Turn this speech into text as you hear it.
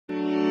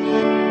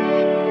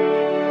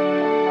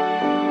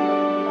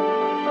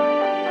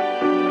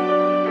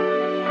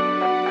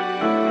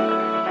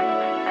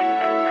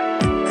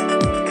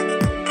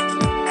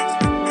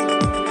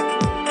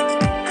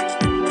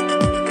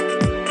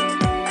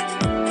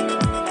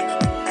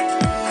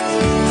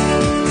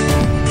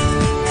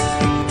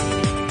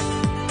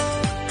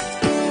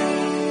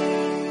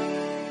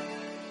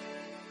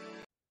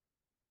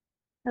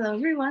Hello,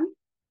 everyone,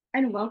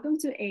 and welcome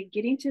to a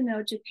Getting to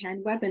Know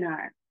Japan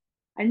webinar,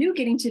 a new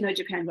Getting to Know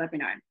Japan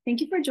webinar. Thank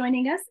you for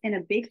joining us, and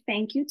a big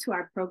thank you to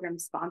our program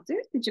sponsor,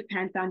 the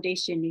Japan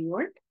Foundation New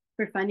York,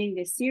 for funding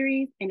this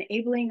series and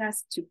enabling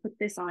us to put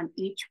this on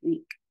each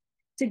week.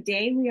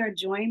 Today, we are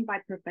joined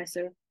by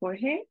Professor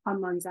Jorge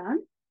Almazán,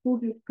 who will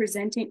be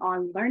presenting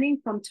on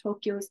learning from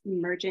Tokyo's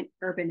emergent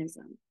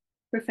urbanism.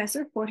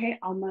 Professor Jorge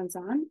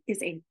Almazán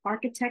is an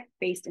architect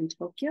based in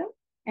Tokyo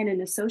and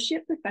an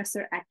associate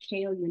professor at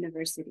Keio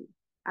University.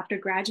 After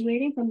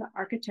graduating from the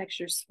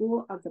Architecture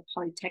School of the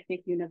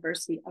Polytechnic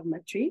University of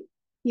Madrid,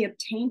 he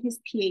obtained his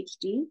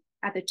Ph.D.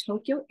 at the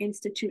Tokyo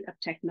Institute of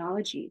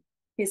Technology.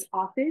 His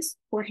office,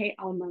 Jorge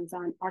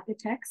Almazán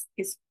Architects,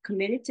 is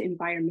committed to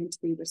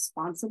environmentally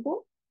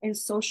responsible and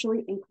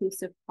socially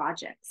inclusive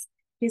projects.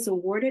 His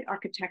awarded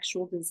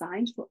architectural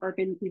designs for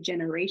urban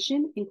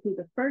regeneration include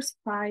the first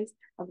prize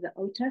of the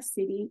Ota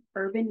City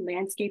Urban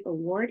Landscape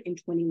Award in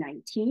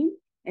 2019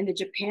 and the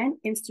Japan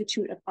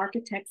Institute of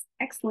Architects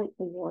Excellent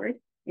Award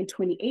in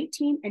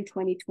 2018 and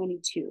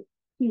 2022.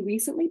 He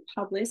recently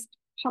published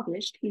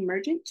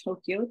Emergent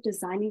Tokyo,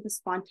 Designing the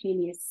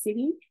Spontaneous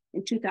City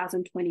in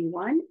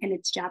 2021 and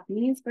its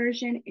Japanese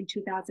version in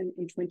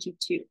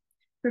 2022.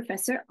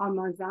 Professor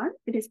Almazán,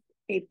 it is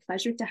a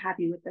pleasure to have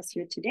you with us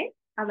here today.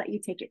 I'll let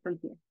you take it from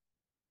here.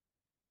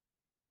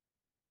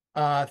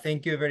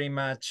 Thank you very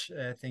much.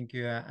 Thank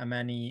you,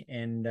 Amani.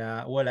 And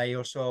well, I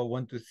also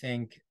want to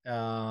thank,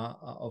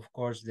 of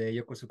course, the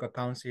Yokosuka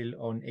Council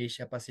on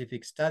Asia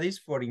Pacific Studies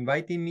for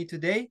inviting me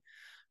today.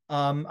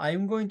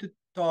 I'm going to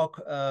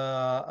talk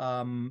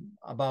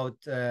about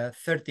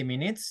 30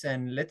 minutes,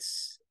 and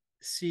let's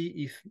see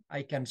if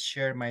I can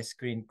share my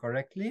screen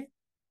correctly.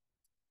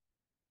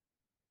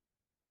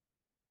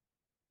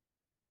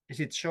 Is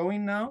it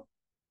showing now?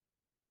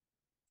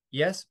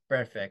 Yes,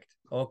 perfect.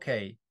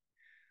 Okay.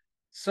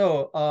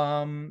 So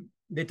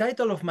the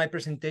title of my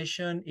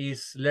presentation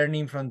is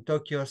Learning from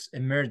Tokyo's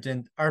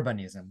Emergent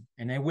Urbanism,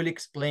 and I will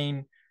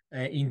explain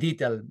in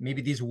detail.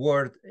 Maybe this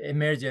word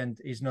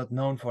emergent is not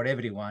known for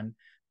everyone,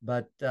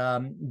 but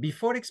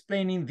before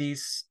explaining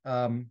this,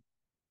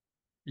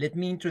 let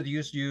me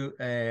introduce you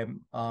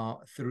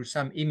through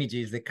some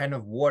images, the kind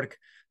of work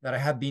that I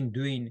have been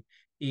doing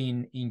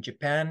in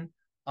Japan.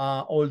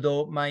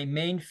 Although my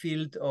main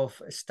field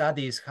of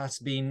studies has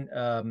been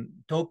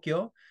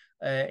Tokyo,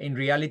 in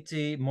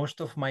reality,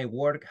 most of my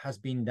work has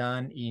been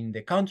done in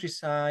the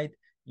countryside,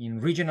 in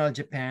regional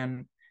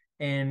Japan,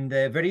 and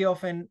very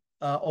often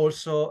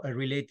also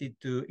related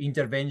to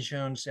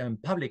interventions and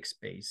public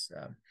space.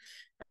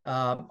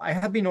 I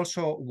have been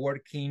also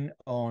working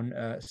on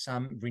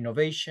some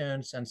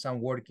renovations and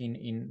some working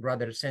in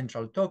rather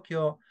central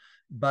Tokyo,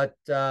 but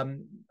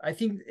I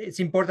think it's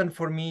important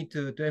for me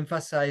to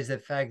emphasize the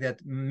fact that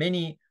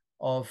many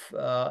of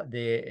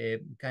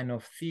the kind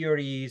of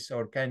theories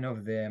or kind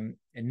of the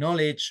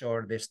knowledge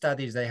or the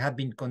studies that I have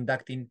been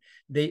conducting,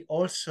 they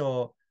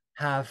also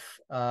have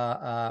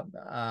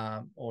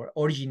or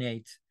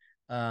originate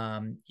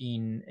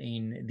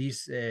in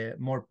these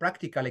more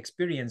practical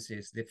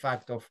experiences. The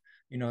fact of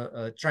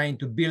trying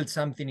to build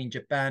something in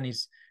Japan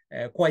is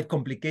quite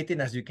complicated,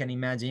 as you can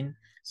imagine.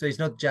 So it's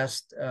not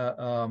just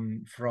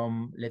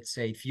from, let's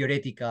say,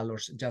 theoretical or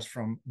just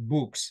from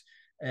books.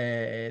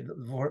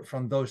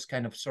 From those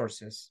kind of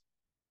sources.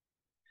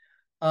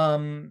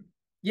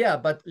 Yeah,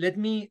 but let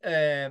me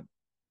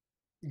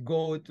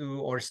go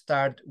to or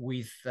start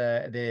with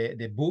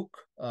the book,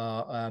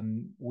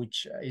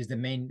 which is the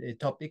main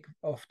topic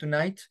of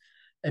tonight.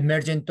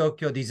 Emergent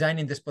Tokyo,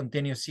 Designing the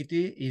Spontaneous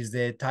City is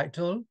the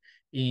title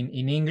in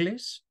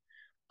English.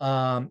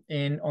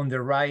 And on the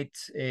right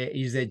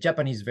is the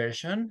Japanese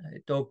version,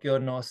 Tokyo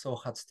no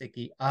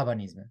Souhatsuteki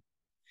Urbanism.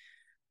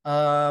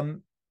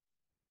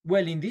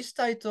 Well, in this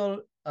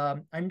title,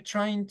 I'm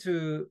trying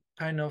to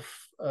kind of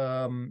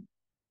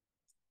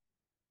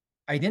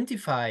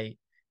identify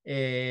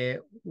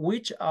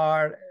which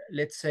are,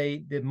 let's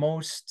say, the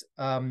most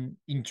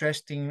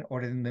interesting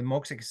or the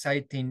most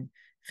exciting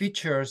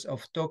features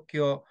of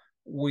Tokyo,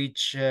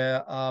 which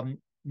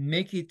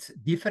make it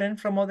different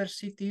from other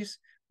cities,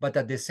 but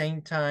at the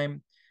same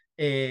time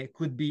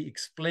could be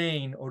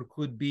explained or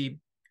could be,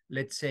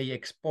 let's say,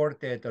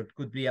 exported or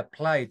could be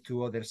applied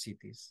to other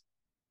cities.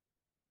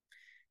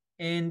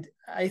 And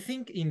I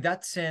think in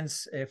that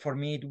sense, for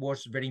me, it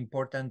was very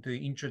important to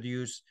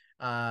introduce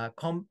a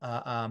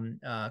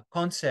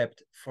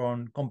concept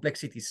from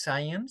complexity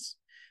science,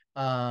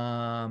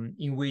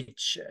 in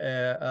which,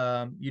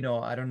 I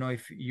don't know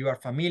if you are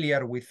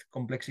familiar with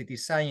complexity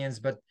science,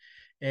 but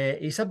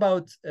it's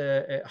about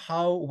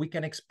how we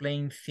can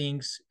explain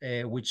things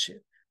which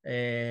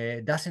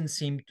doesn't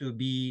seem to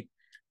be,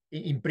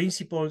 in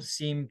principle,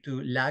 seem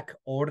to lack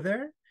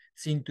order,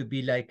 seem to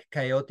be like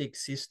chaotic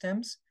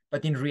systems.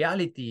 But in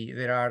reality,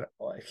 there are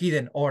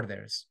hidden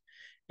orders.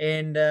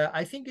 And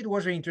I think it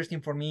was very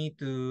interesting for me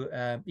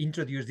to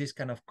introduce these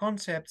kind of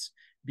concepts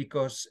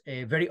because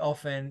very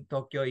often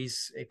Tokyo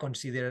is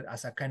considered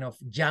as a kind of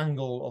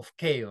jungle of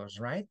chaos,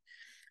 right?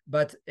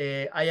 But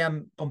I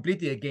am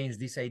completely against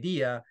this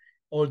idea.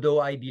 although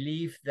I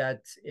believe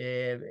that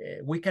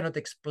we cannot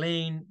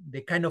explain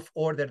the kind of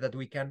order that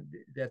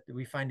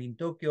we find in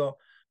Tokyo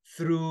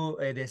through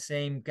the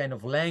same kind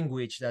of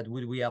language that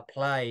we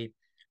apply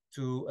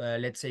to,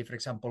 let's say, for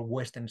example,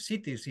 Western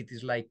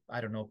cities like,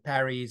 I don't know,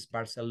 Paris,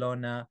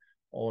 Barcelona,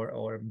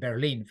 or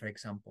Berlin, for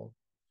example.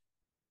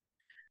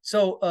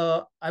 So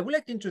I would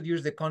like to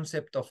introduce the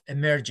concept of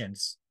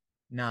emergence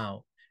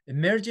now.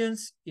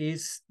 Emergence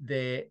is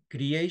the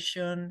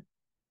creation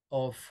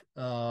of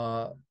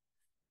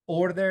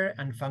order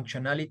and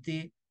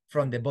functionality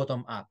from the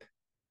bottom up.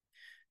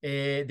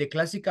 The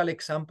classical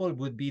example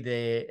would be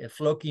the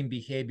flocking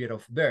behavior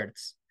of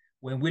birds.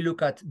 When we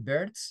look at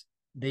birds,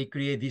 they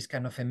create these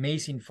kind of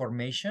amazing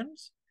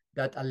formations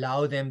that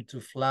allow them to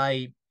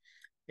fly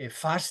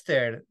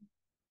faster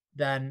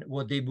than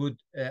what they would,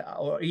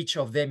 or each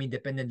of them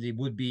independently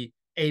would be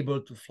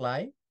able to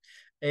fly.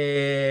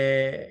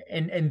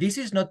 And this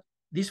is not,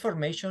 these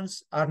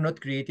formations are not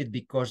created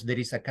because there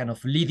is a kind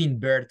of leading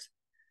bird.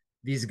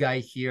 This guy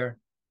here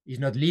is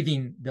not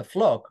leading the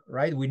flock,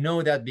 right? We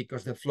know that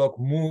because the flock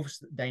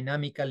moves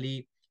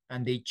dynamically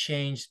and they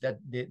change, that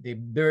the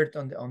bird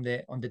on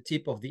the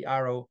tip of the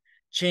arrow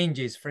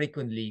changes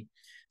frequently.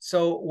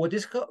 So what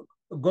is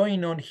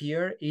going on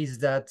here is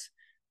that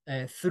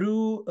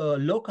through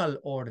local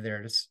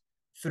orders,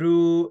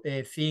 through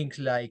things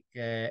like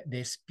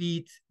the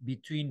speed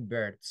between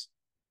birds,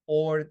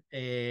 or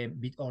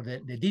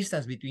the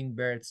distance between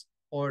birds,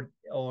 or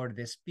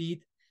the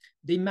speed,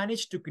 they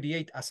managed to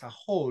create as a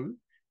whole,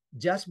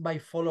 just by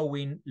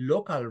following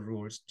local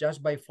rules,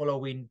 just by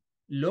following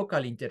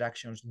local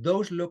interactions.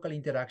 Those local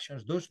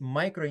interactions, those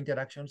micro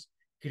interactions,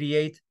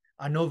 create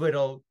an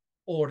overall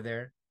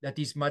order that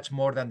is much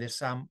more than the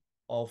sum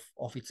of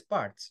its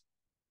parts.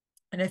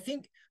 And I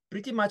think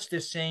pretty much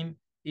the same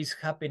is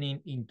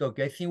happening in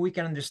Tokyo. I think we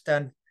can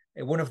understand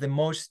one of the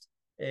most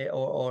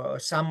or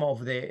some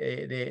of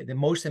the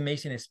most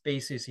amazing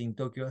spaces in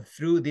Tokyo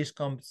through this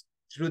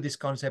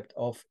concept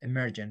of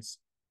emergence.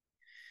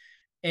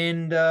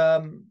 And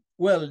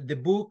well, the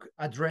book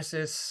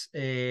addresses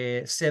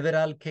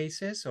several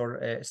cases,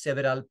 or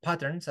several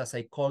patterns, as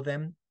I call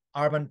them,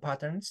 urban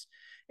patterns,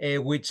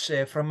 which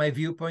from my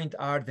viewpoint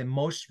are the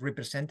most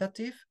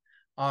representative,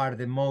 are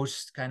the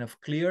most kind of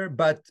clear.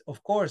 But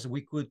of course,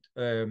 we could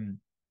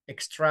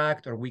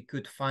extract, or we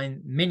could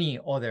find many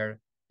other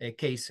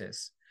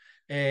cases.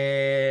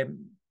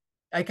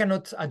 I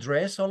cannot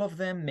address all of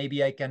them.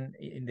 Maybe I can,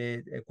 in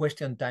the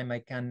question time, I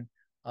can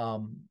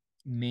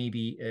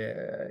maybe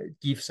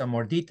give some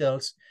more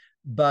details.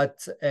 But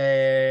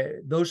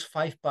those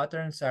 5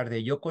 patterns are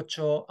the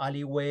yokocho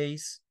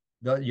alleyways.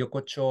 The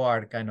yokocho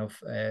are kind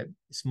of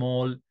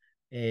small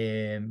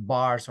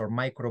bars or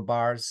micro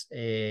bars,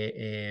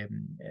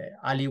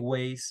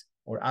 alleyways,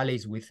 or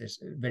alleys with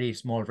very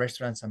small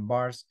restaurants and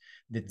bars.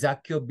 The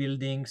zakyo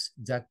buildings.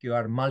 Zakyo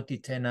are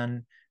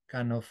multi-tenant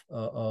kind of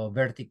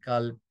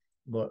vertical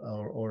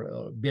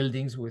or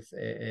buildings with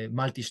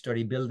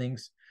multi-story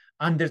buildings.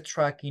 Under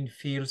tracking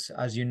fields,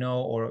 as you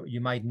know, or you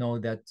might know,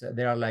 that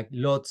there are like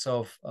lots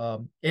of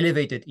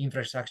elevated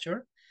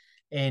infrastructure,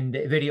 and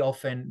very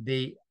often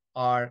they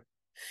are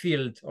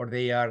filled, or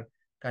they are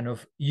kind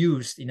of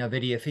used in a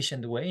very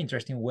efficient way,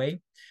 interesting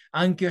way.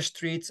 Ankyo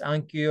streets.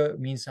 Ankyo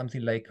means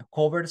something like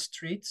covered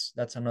streets.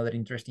 That's another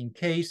interesting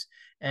case.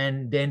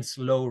 And dense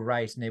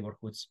low-rise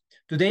neighborhoods.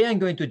 Today, I'm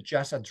going to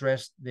just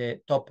address the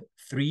top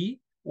 3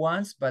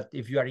 ones, but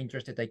if you are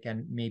interested, I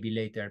can maybe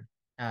later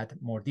add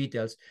more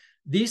details.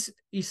 This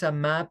is a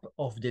map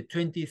of the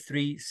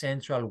 23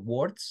 central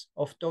wards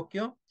of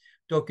Tokyo.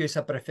 Tokyo is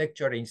a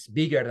prefecture, and it's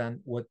bigger than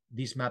what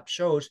this map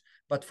shows.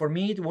 But for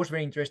me, it was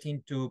very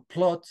interesting to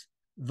plot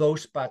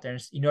those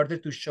patterns in order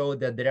to show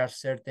that there are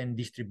certain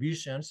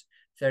distributions,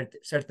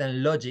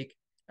 certain logic,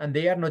 and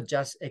they are not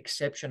just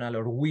exceptional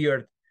or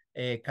weird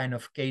kind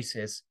of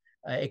cases,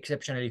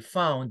 exceptionally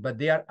found, but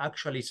they are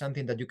actually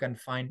something that you can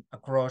find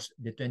across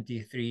the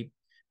 23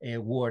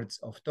 wards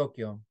of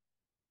Tokyo.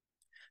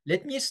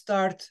 Let me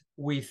start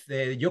with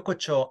the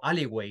yokocho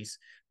alleyways,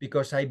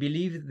 because I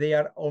believe they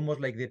are almost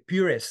like the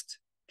purest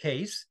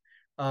case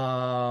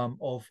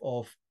of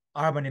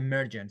urban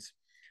emergence.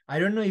 I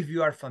don't know if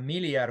you are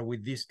familiar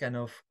with these kind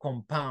of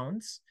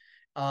compounds.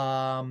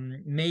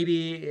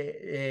 Maybe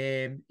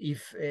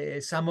if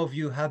some of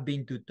you have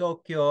been to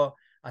Tokyo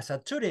as a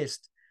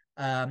tourist,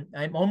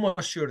 I'm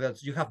almost sure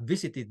that you have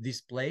visited this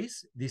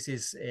place. This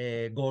is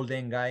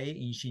Golden Gai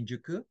in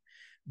Shinjuku,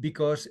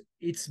 because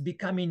it's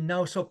becoming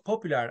now so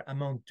popular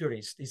among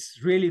tourists. It's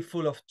really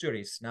full of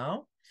tourists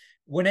now.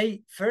 When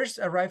I first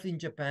arrived in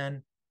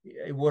Japan,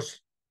 it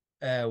was,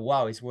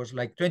 wow, it was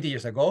like 20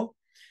 years ago.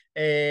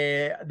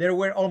 There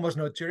were almost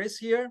no tourists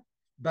here,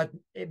 but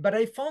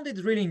I found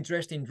it really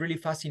interesting, really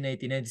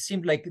fascinating. And it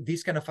seemed like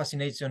this kind of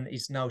fascination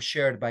is now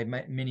shared by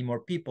many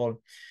more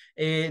people.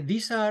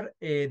 This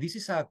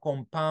is a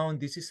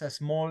compound, this is a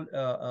small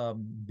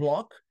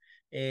block.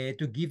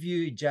 To give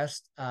you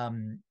just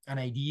an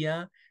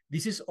idea,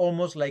 this is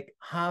almost like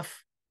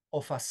half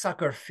of a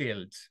soccer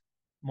field,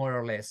 more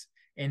or less.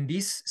 And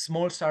this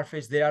small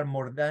surface, there are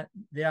more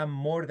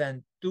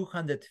than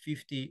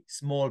 250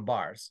 small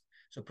bars.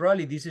 So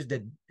probably this is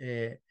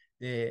the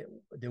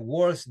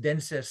world's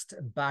densest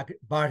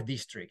bar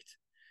district.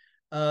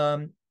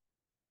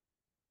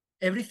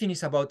 Everything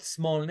is about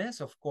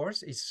smallness, of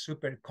course. It's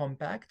super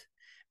compact.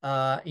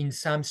 In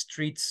some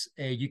streets,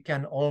 you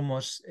can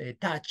almost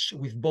touch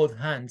with both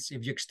hands.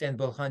 If you extend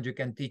both hands, you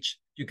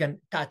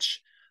can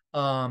touch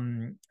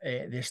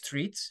the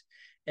streets.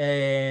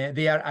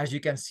 They are, as you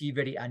can see,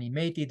 very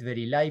animated,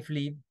 very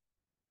lively.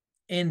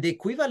 And the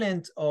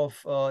equivalent of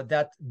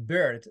that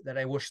bird that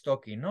I was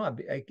talking, no?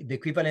 The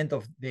equivalent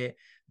of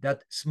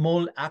that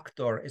small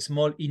actor, a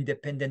small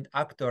independent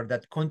actor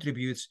that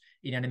contributes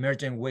in an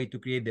emergent way to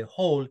create the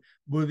whole,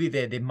 will be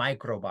the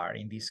micro bar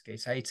in this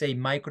case. I'd say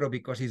micro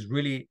because it's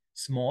really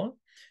small.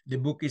 The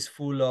book is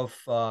full of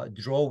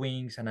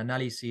drawings and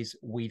analysis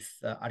with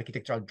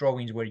architectural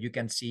drawings where you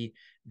can see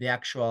the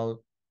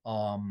actual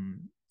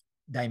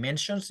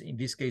dimensions. In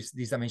this case,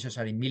 these dimensions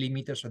are in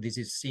millimeters. So this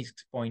is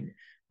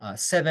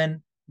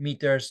 6.7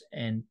 meters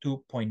and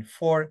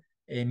 2.4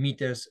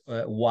 meters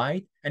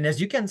wide. And as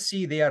you can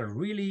see, they are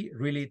really,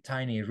 really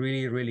tiny,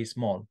 really, really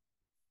small.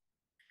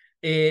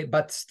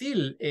 But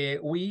still,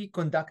 we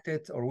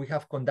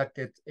have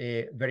conducted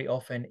very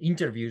often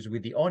interviews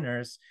with the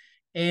owners,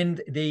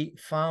 and they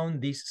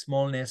found this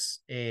smallness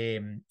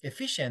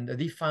efficient.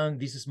 They found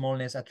this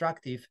smallness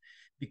attractive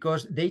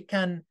because they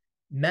can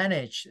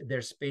manage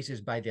their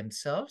spaces by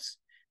themselves.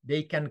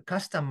 They can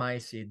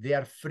customize it. They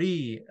are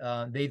free.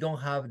 They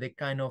don't have the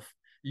kind of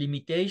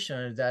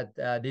limitations that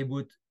they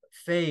would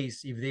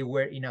face if they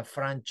were in a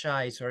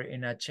franchise or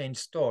in a chain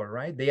store,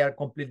 right? They are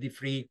completely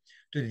free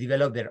to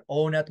develop their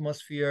own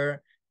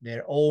atmosphere,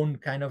 their own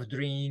kind of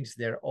drinks,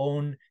 their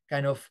own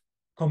kind of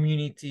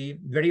community.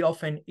 Very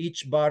often,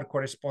 each bar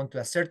corresponds to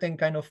a certain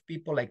kind of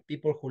people, like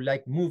people who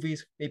like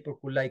movies, people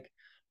who like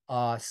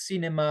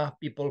cinema,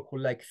 people who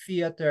like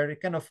theater,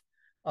 kind of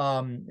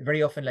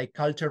very often like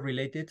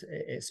culture-related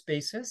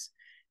spaces.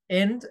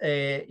 And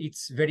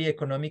it's very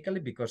economically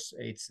because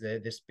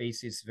the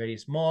space is very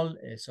small,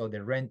 so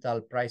the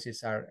rental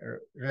prices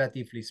are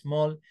relatively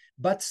small,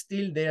 but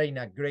still they are in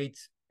a great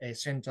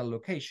central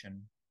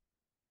location.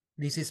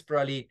 This is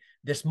probably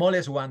the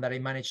smallest one that I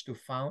managed to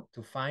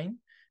find.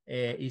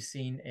 Is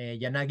in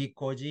Yanagi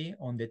Koji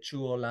on the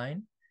Chuo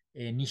line,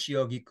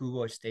 Nishio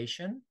Gikugo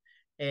station.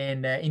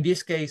 And in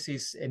this case,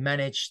 is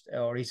managed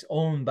or is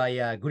owned by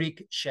a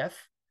Greek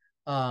chef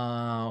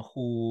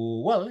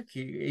who, well,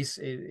 he is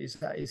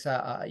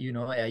a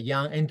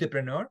young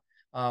entrepreneur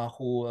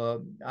who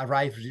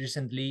arrived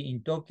recently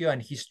in Tokyo,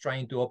 and he's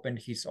trying to open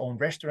his own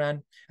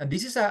restaurant. And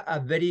this is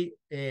a very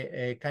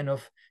kind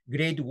of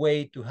great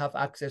way to have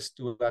access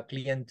to a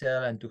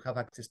clientele and to have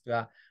access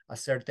to a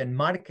certain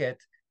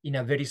market in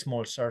a very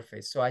small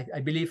surface. So I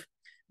believe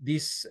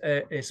these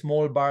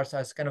small bars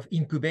as kind of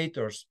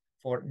incubators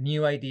for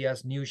new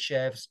ideas, new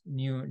chefs,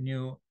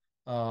 new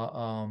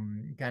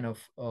kind of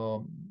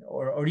or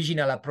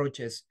original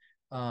approaches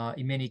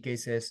in many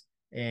cases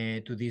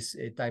to this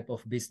type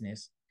of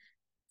business.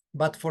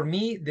 But for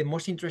me, the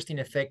most interesting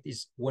effect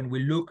is when we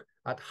look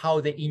at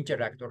how they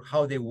interact or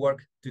how they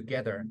work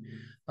together.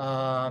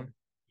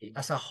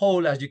 As a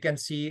whole, as you can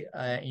see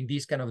in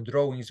these kind of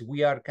drawings,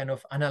 we are kind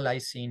of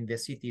analyzing the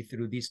city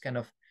through these kind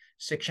of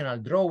sectional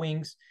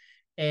drawings.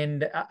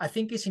 And I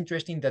think it's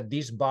interesting that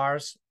these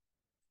bars,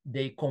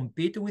 they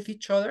compete with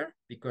each other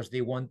because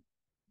they want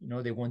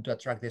to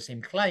attract the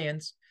same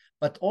clients,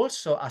 but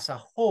also as a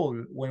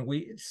whole, when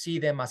we see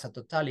them as a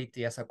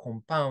totality, as a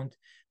compound,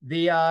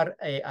 they are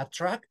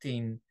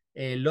attracting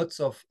lots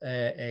of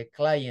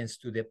clients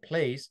to the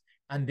place,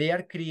 and they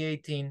are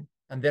creating,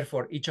 and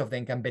therefore each of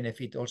them can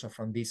benefit also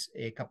from this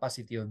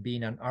capacity of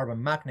being an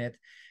urban magnet,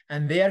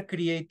 and they are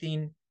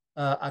creating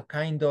a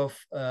kind of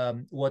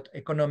what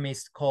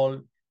economists call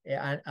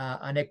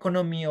an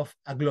economy of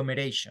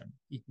agglomeration.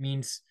 It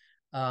means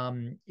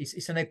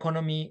it's an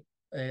economy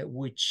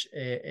which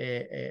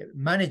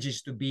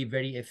manages to be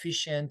very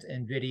efficient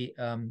and very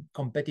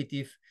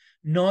competitive,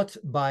 not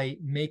by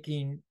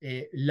making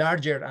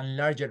larger and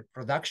larger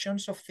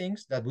productions of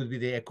things, that would be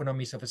the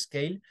economies of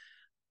scale,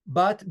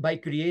 but by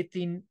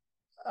creating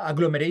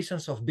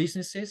agglomerations of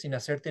businesses in a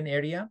certain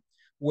area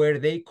where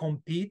they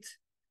compete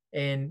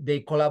and they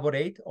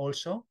collaborate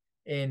also,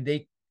 and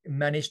they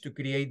manage to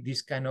create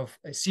this kind of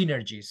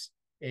synergies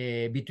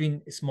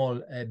between small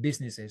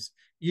businesses.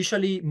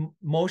 Usually,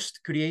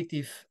 most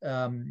creative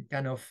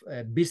kind of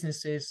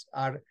businesses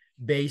are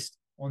based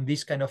on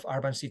this kind of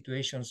urban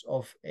situations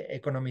of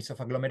economies of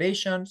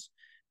agglomerations,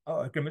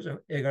 of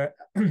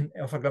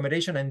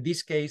agglomeration. In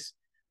this case,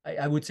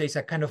 I would say it's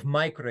a kind of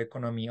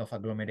microeconomy of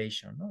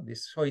agglomeration. No?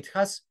 So it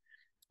has,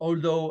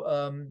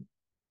 although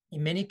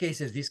in many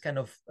cases, these kind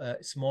of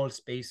small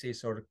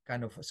spaces or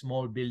kind of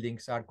small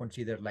buildings are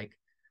considered like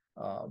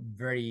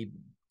very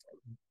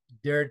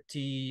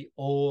dirty,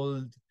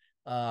 old.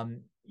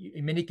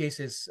 In many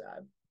cases,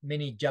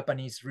 many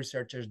Japanese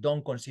researchers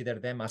don't consider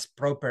them as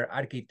proper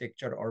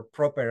architecture or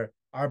proper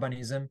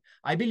urbanism.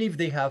 I believe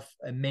they have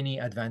many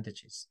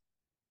advantages.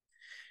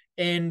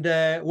 And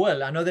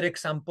well, another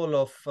example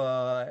of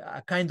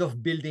a kind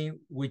of building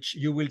which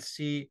you will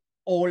see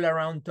all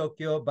around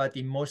Tokyo, but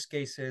in most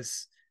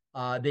cases,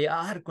 they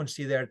are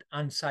considered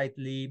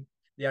unsightly.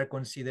 They are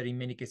considered in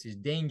many cases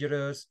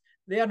dangerous.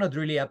 They are not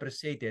really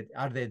appreciated,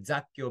 are the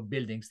Zakkyo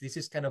buildings. This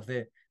is kind of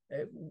the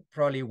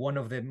probably one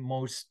of the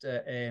most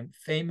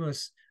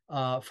famous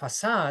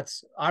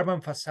facades,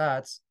 urban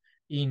facades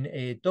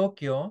in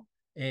Tokyo.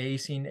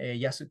 Is in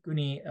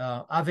Yasukuni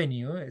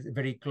Avenue,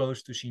 very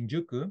close to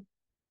Shinjuku.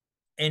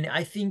 And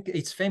I think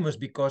it's famous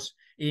because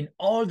in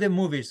all the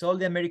movies, all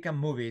the American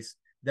movies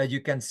that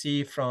you can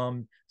see,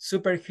 from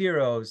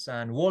superheroes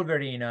and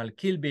Wolverine and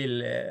Kill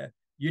Bill,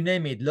 you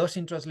name it, Lost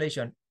in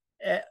Translation,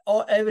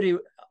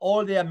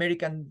 all the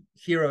American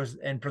heroes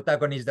and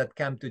protagonists that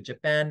come to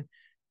Japan,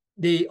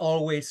 they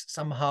always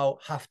somehow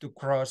have to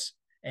cross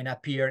and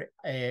appear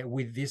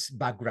with this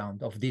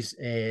background of these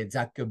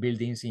Zakkyo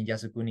buildings in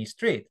Yasukuni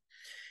Street.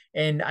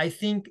 And I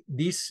think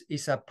this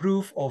is a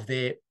proof of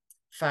the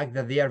fact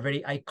that they are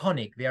very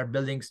iconic. They are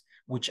buildings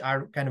which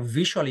are kind of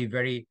visually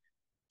very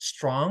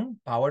strong,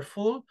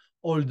 powerful,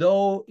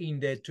 although in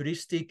the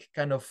touristic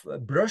kind of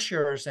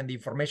brochures and the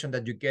information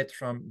that you get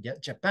from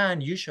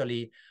Japan,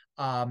 usually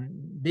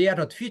they are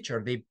not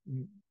featured. They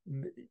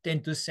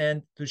tend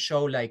to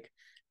show like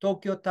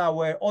Tokyo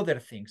Tower, other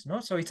things, no?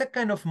 So it's a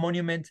kind of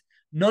monument,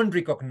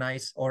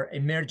 non-recognized or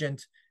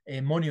emergent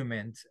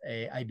monument,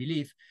 I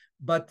believe.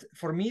 But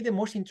for me, the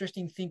most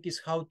interesting thing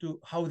is how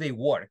they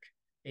work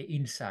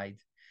inside.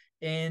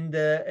 And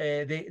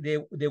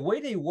the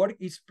way they work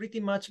is pretty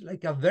much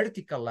like a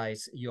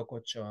verticalized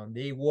yokocho.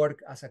 They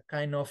work as a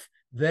kind of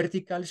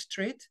vertical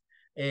street,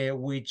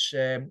 which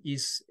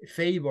is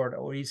favored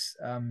or is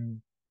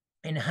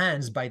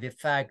enhanced by the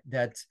fact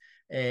that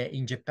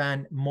in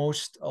Japan,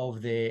 most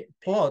of the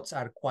plots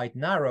are quite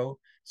narrow.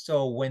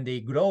 So when they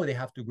grow, they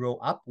have to grow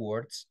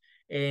upwards.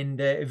 And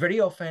very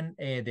often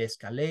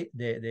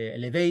the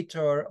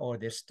elevator or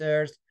the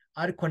stairs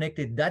are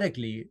connected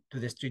directly to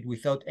the street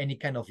without any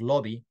kind of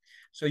lobby.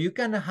 So you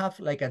can have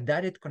like a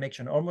direct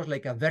connection, almost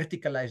like a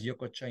verticalized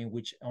yokocho, in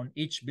which on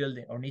each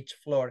building, on each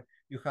floor,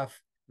 you have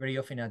very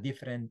often a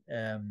different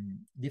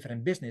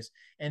business.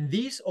 And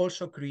this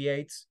also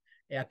creates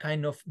a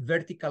kind of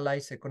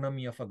verticalized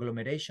economy of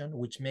agglomeration,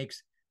 which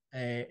makes,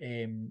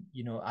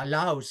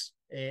 allows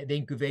the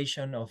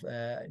incubation of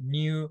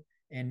new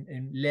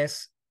and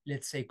less,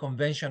 let's say,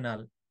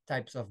 conventional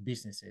types of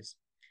businesses.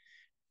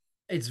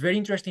 It's very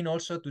interesting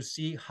also to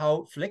see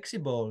how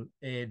flexible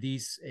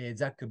these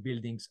Zakkyo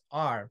buildings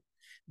are.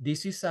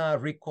 This is a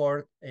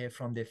record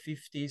from the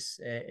 50s,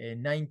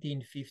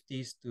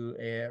 1950s to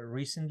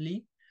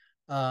recently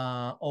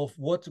of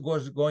what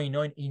was going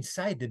on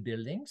inside the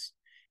buildings.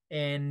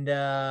 And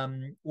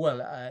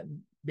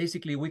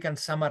basically we can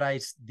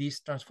summarize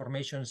these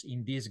transformations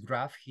in this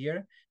graph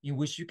here, in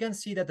which you can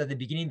see that at the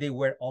beginning they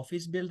were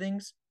office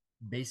buildings,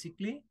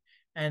 basically,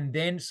 and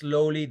then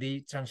slowly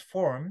they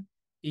transform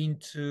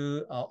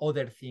into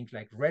other things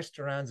like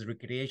restaurants,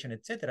 recreation,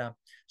 etc.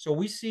 So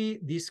we see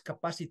this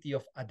capacity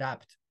of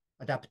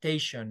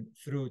adaptation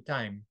through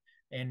time.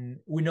 And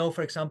we know,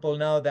 for example,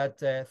 now that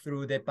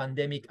through the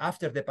pandemic,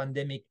 after the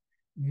pandemic,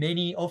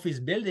 many office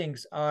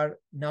buildings are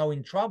now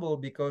in trouble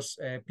because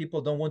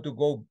people don't want to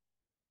go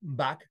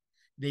back.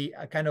 They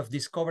kind of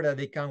discover that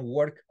they can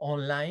work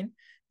online.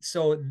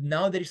 So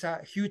now there is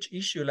a huge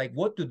issue like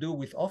what to do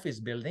with office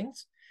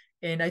buildings.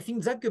 And I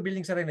think Zakkyo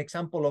buildings are an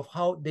example of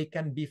how they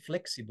can be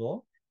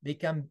flexible. They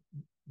can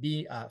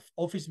be an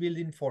office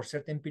building for a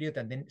certain period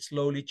and then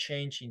slowly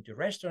change into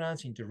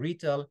restaurants, into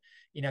retail,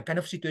 in a kind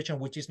of situation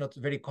which is not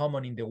very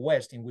common in the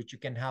West, in which you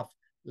can have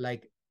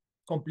like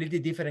completely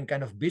different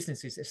kind of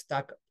businesses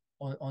stuck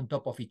on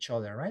top of each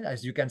other, right?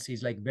 As you can see,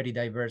 it's like very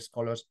diverse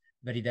colors,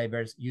 very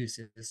diverse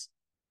uses.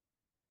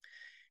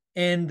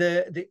 And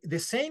the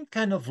same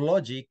kind of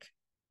logic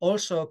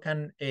also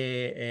can,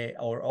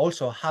 or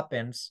also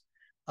happens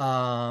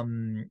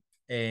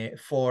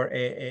for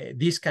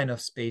these kind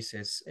of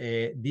spaces.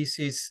 This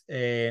is,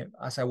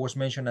 as I was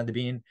mentioned at the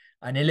beginning,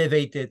 an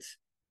elevated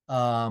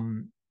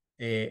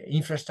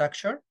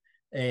infrastructure.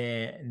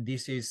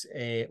 This is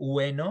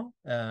Ueno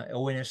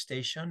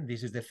Station.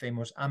 This is the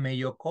famous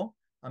Ameyoko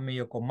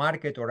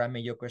Market or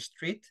Ameyoko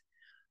Street.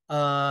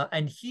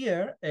 And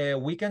here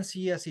we can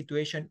see a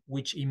situation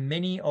which in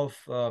many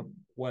of,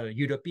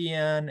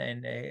 European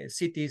and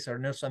cities or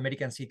North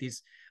American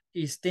cities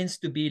tends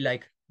to be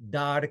like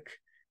dark,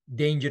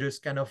 dangerous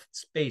kind of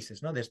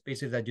spaces, no? The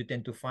spaces that you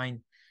tend to find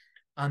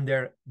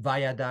under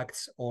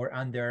viaducts or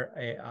under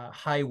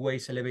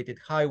highways, elevated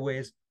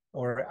highways,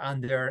 or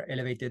under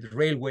elevated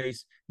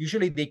railways.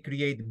 Usually they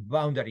create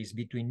boundaries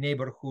between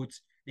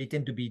neighborhoods. They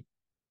tend to be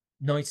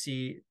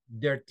noisy,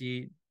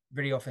 dirty,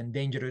 very often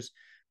dangerous.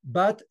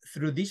 But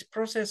through this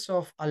process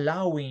of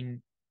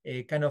allowing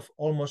a kind of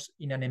almost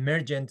in an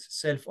emergent,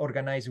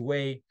 self-organized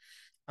way,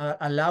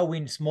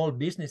 allowing small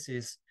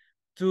businesses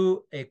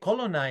to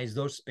colonize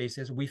those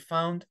spaces, we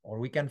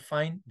can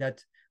find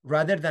that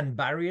rather than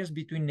barriers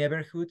between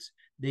neighborhoods,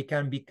 they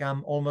can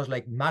become almost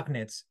like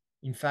magnets.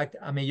 In fact,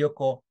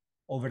 Ameyoko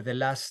over the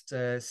last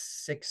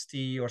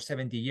 60 or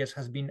 70 years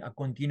has been a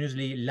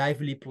continuously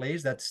lively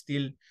place that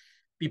still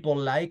people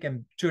like,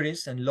 and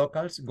tourists and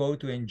locals go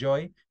to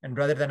enjoy. And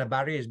rather than a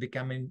barrier, is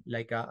becoming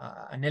like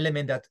an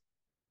element that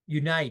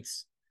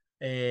unites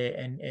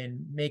and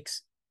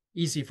makes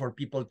easy for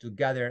people to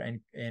gather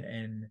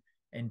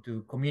and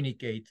to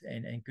communicate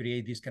and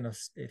create this kind of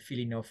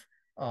feeling of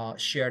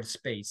shared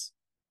space.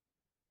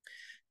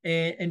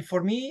 And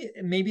for me,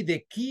 maybe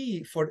the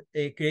key for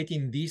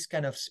creating these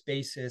kind of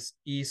spaces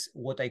is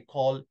what I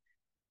call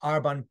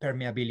urban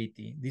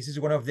permeability. This is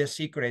one of the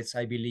secrets,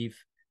 I believe,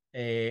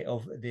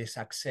 of the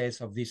success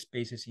of these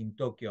spaces in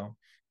Tokyo.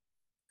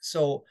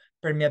 So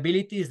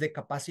permeability is the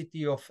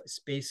capacity of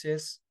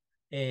spaces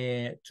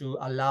to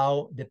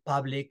allow the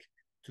public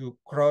to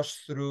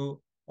cross through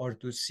or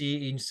to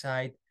see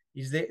inside,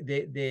 is the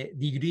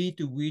degree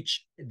to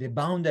which the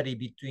boundary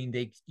between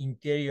the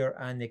interior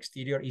and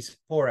exterior is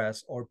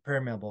porous or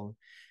permeable.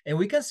 And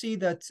we can see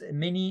that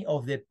many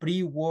of the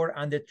pre-war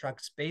undertrack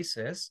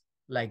spaces,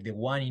 like the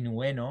one in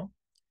Ueno,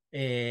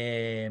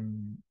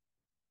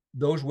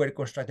 those were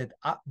constructed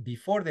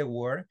before the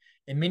war,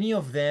 and many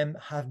of them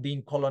have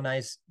been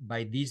colonized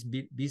by these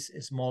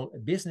small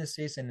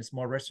businesses and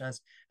small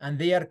restaurants, and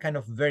they are kind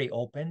of very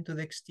open to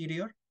the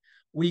exterior.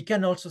 We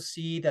can also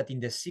see that in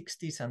the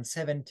 60s and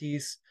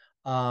 70s,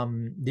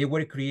 they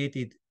were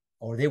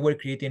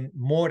creating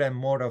more and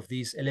more of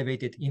this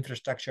elevated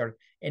infrastructure.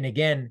 And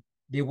again,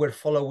 they were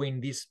following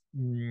this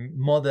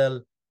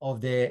model of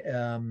the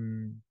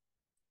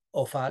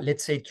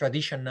let's say,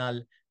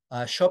 traditional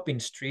shopping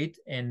street,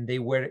 and they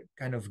were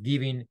kind of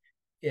giving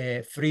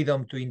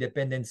freedom to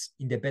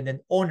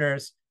independent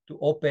owners to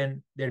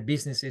open their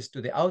businesses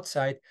to the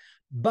outside.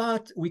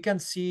 But we can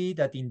see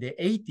that in the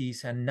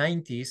 80s and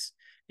 90s,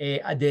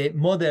 the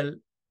model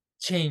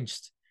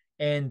changed,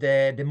 and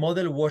the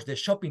model was the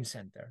shopping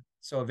center.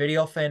 So very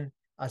often,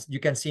 as you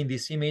can see in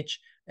this image,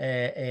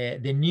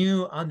 the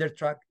new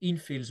undertrack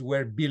infills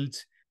were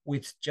built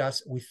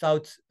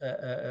without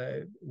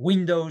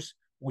windows,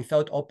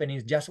 without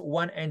openings, just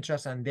one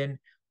entrance, and then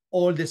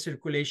all the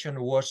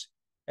circulation was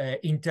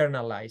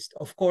internalized.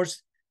 Of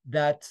course,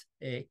 that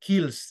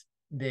kills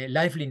the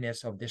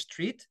liveliness of the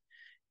street,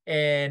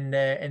 and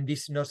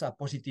this is not a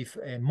positive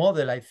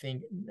model, I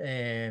think.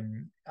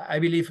 I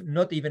believe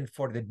not even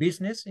for the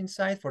business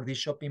inside, for this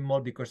shopping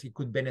mall, because it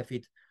could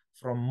benefit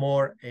from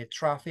more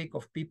traffic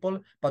of people,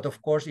 but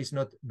of course it's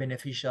not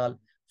beneficial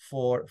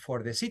for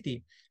the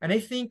city. And I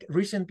think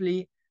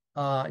recently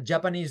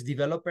Japanese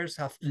developers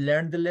have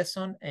learned the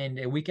lesson, and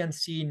we can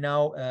see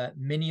now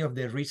many of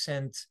the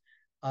recent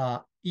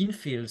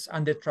infills,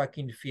 undertrack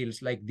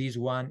infills, like this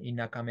one in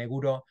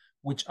Nakameguro,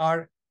 which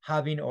are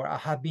having or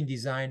have been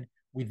designed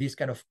with this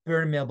kind of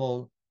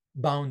permeable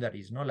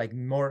boundaries, like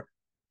more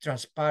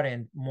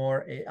transparent,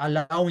 more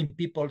allowing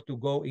people to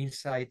go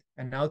inside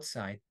and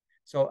outside.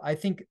 So I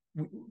think,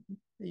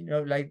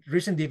 like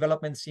recent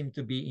developments seem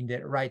to be in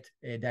the right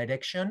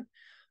direction.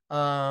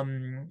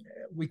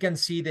 We can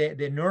see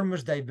the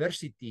enormous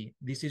diversity.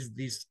 This is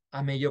this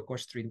Ameyoko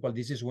Street. Well,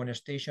 this is one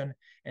station,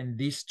 and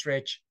this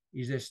stretch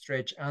is a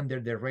stretch under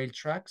the rail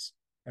tracks,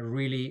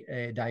 really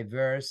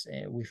diverse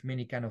with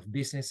many kind of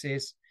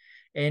businesses.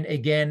 And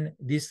again,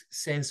 this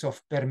sense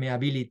of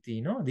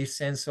permeability, this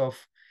sense of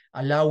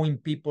allowing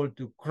people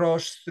to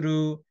cross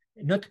through,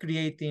 not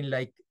creating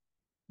like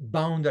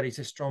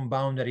boundaries, strong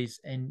boundaries,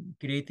 and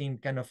creating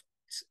kind of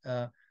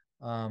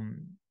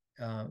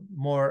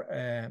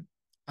more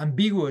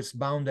ambiguous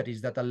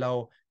boundaries that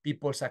allow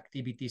people's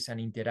activities and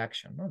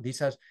interaction.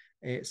 These are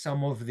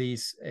some of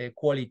these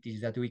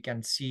qualities that we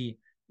can see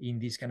in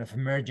these kind of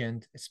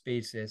emergent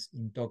spaces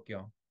in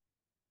Tokyo.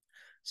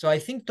 So I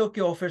think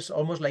Tokyo offers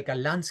almost like a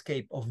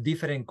landscape of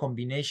different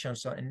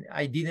combinations. So, and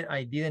I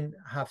didn't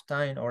have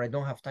time, or I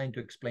don't have time to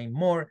explain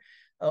more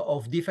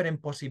of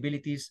different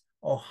possibilities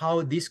of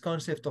how this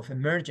concept of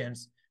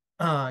emergence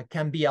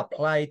can be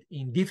applied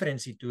in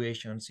different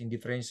situations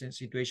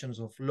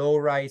of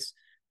low-rise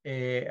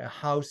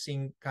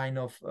housing kind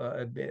of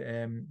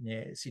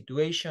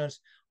situations,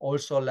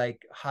 also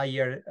like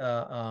higher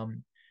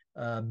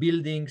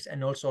buildings,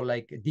 and also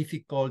like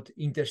difficult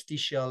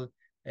interstitial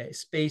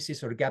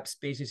spaces or gap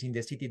spaces in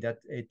the city that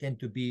tend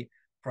to be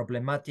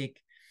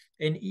problematic.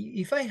 And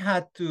if I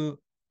had to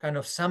kind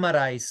of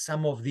summarize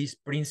some of these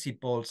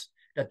principles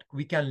that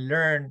we can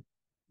learn,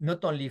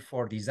 not only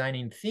for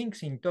designing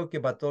things in Tokyo,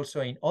 but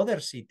also in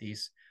other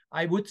cities,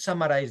 I would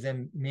summarize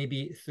them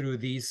maybe through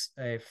these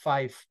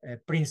 5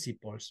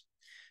 principles.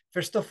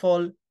 First of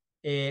all,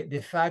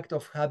 the fact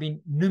of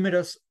having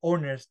numerous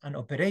owners and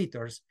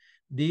operators.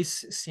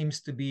 This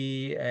seems to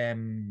be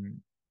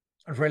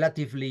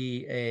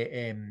relatively,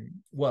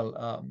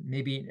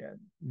 maybe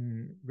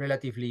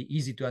relatively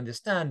easy to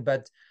understand,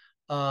 but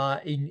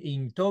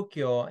in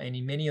Tokyo and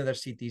in many other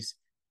cities,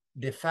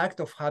 the fact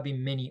of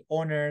having many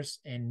owners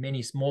and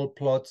many small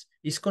plots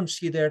is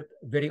considered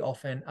very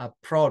often a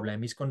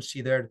problem. It's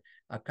considered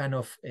a kind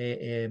of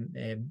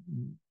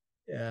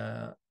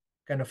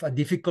a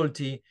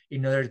difficulty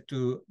in order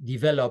to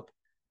develop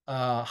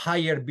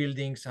higher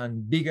buildings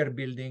and bigger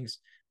buildings,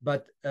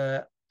 but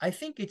I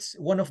think it's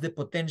one of the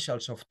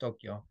potentials of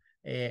Tokyo,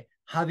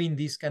 having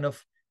this kind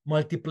of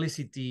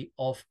multiplicity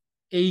of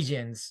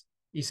agents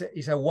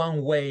is a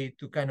one way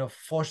to kind of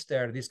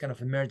foster this kind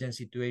of emergent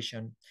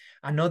situation.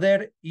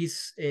 Another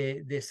is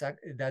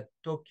that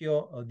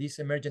Tokyo, or this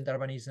emergent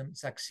urbanism,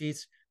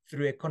 succeeds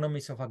through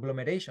economies of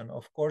agglomeration.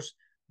 Of course,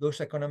 those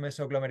economies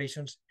of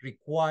agglomerations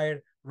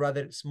require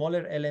rather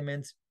smaller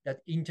elements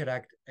that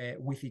interact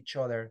with each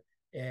other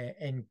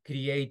and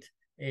create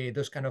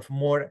those kind of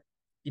more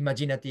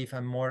imaginative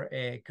and more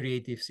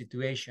creative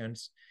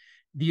situations.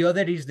 The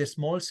other is the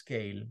small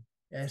scale,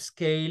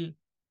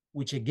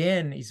 which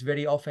again is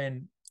very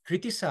often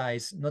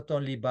criticized not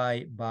only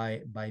by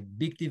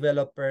big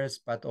developers,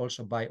 but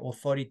also by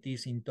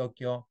authorities in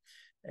Tokyo.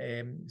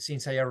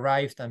 Since I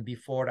arrived and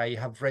before, I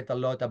have read a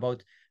lot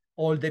about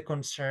all the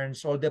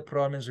concerns, all the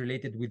problems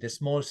related with the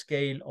small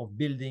scale of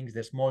buildings,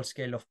 the small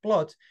scale of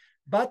plots,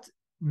 but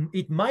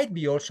it might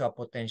be also a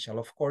potential.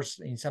 Of course,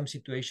 in some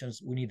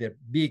situations, we need the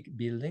big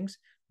buildings,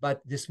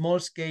 but the small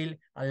scale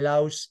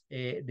allows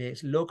the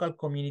local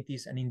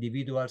communities and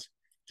individuals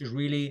to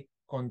really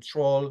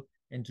control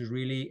and to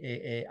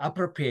really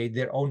appropriate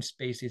their own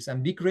spaces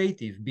and be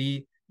creative,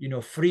 be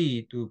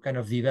free to kind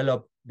of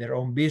develop their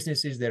own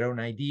businesses, their own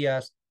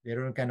ideas,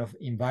 their own kind of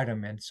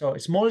environment. So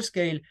small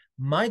scale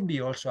might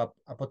be also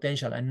a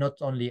potential and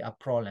not only a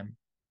problem.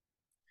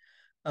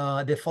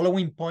 The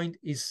following point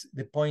is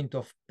the point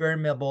of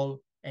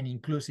permeable and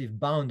inclusive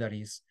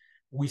boundaries.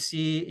 We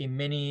see in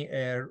many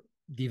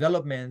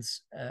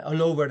developments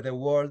all over the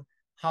world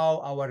how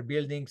our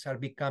buildings are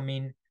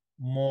becoming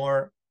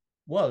more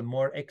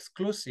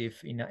exclusive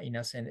in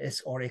a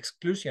sense, or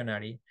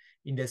exclusionary,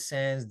 in the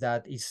sense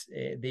that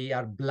they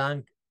are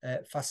blank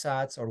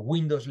facades or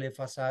windows-less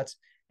facades,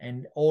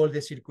 and all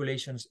the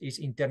circulations is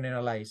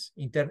internalized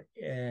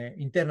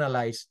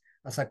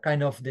as a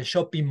kind of the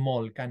shopping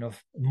mall kind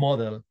of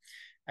model.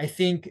 I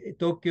think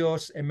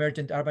Tokyo's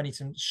emergent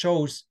urbanism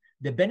shows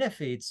the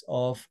benefits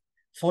of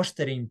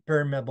fostering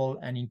permeable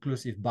and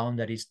inclusive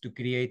boundaries to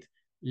create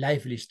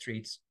lively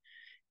streets.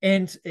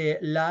 And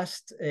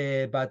last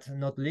but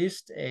not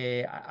least,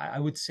 I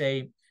would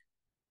say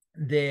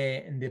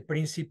the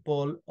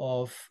principle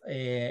of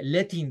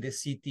letting the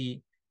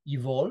city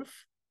evolve,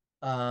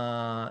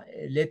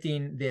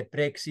 letting the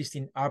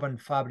pre-existing urban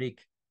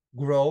fabric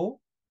grow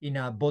in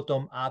a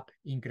bottom-up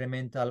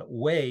incremental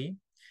way,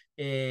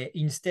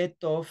 instead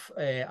of,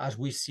 as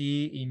we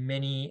see in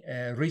many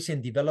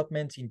recent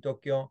developments in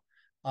Tokyo,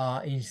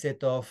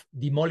 instead of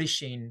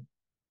demolishing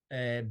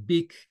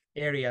big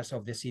areas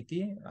of the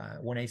city.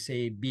 When I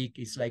say big,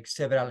 it's like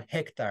several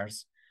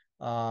hectares,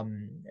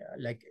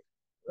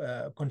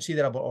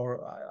 considerable,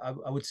 or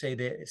I would say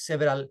the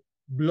several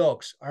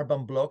blocks,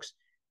 urban blocks,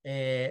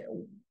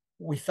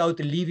 without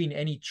leaving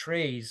any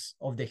trace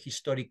of the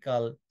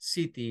historical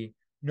city,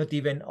 not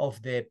even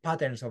of the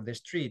patterns of the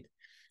street.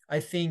 I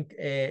think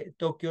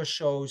Tokyo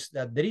shows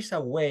that there is a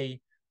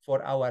way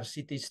for our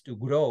cities to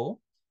grow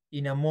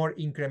in a more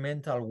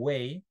incremental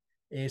way,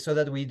 so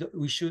that we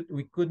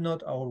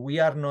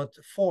are not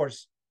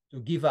forced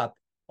to give up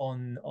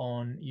on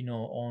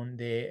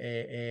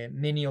the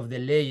many of the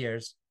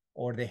layers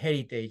or the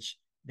heritage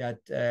that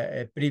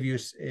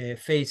previous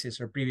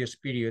phases or previous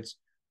periods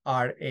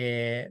are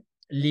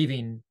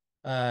living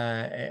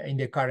in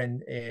the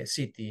current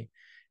city.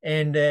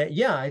 And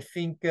I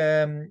think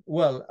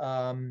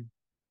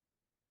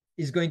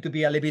it's going to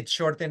be a little bit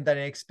shorter than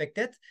I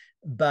expected,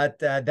 but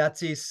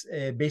that is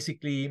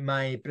basically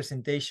my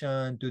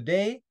presentation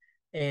today.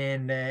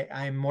 And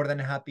I'm more than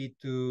happy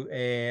to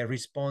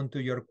respond to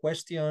your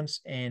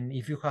questions. And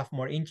if you have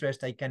more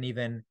interest, I can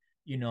even,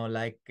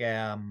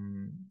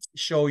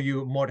 show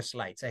you more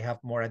slides. I have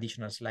more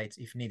additional slides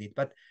if needed.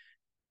 But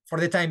for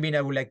the time being,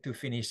 I would like to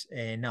finish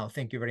now.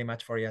 Thank you very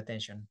much for your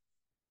attention.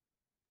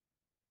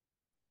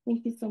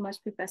 Thank you so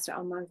much, Professor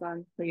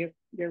Almazán, for your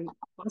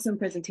awesome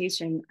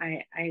presentation.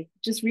 I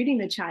just reading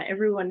the chat,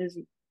 everyone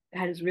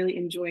has really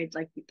enjoyed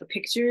like the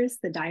pictures,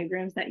 the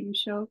diagrams that you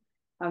show.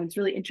 It's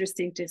really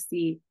interesting to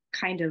see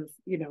kind of,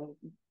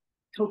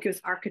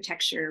 Tokyo's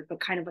architecture, but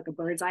kind of like a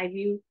bird's eye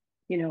view,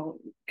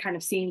 kind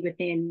of seeing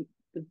within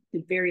the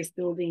various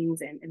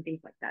buildings and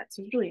things like that.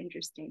 So it's really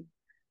interesting.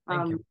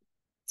 Thank you.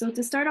 So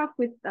to start off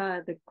with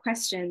the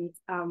questions,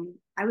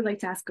 I would like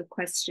to ask a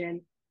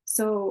question.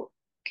 So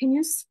can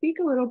you speak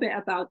a little bit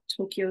about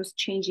Tokyo's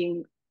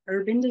changing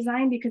urban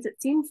design? Because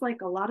it seems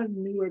like a lot of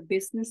newer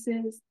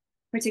businesses,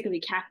 particularly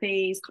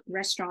cafes,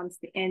 restaurants,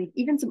 and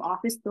even some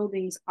office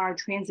buildings are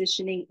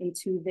transitioning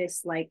into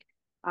this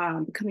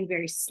becoming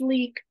very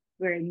sleek,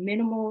 very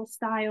minimal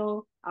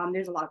style.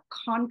 There's a lot of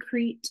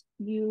concrete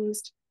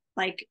used.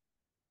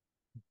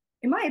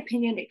 In my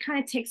opinion, it kind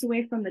of takes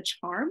away from the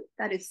charm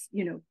that is,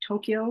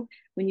 Tokyo.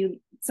 When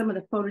some of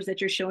the photos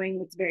that you're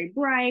showing, it's very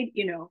bright,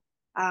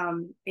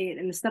 and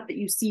the stuff that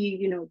you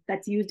see,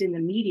 that's used in the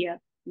media.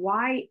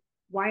 Why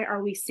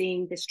are we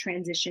seeing this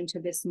transition to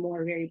this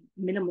more very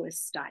minimalist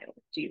style,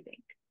 do you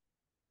think?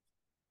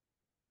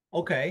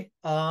 Okay.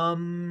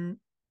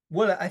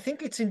 Well, I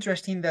think it's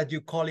interesting that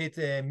you call it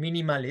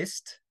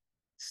minimalist.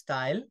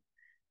 style,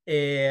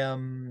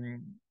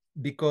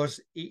 because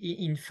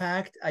in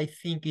fact, I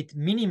think it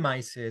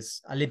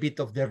minimizes a little bit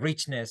of the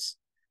richness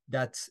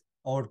that's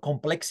or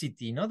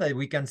complexity, no, that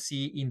we can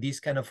see in this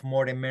kind of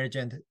more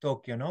emergent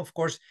Tokyo. No, of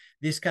course,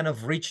 this kind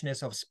of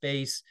richness of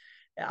space,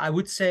 I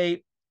would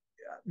say,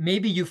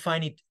 maybe you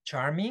find it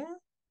charming.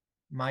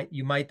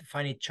 You might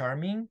find it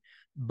charming,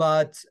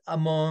 but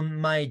among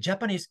my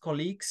Japanese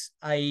colleagues,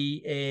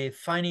 I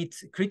find it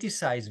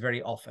criticized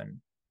very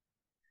often.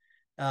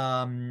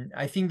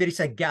 I think there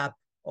is a gap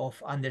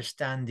of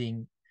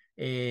understanding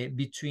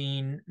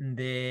between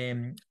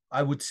the,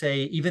 I would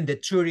say, even the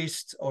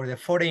tourists or the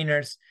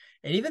foreigners,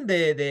 and even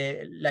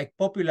the like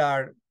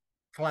popular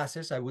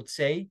classes, I would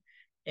say,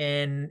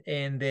 and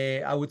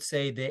the, I would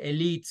say, the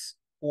elites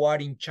who are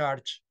in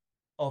charge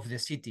of the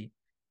city.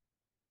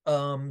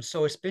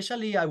 So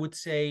especially, I would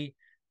say,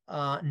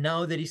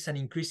 now there is an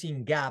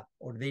increasing gap,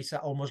 or there's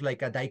almost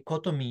like a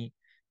dichotomy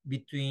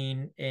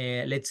between,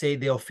 let's say,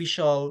 the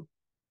official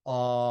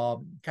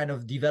kind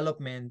of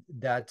development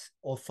that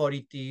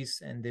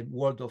authorities and the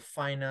world of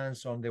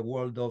finance, or the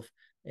world of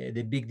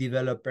the big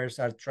developers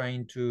are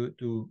trying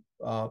to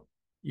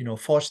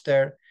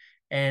foster,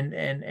 and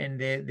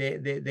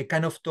the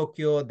kind of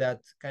Tokyo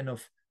that kind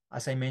of,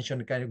 as I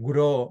mentioned, kind of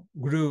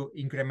grew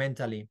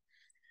incrementally.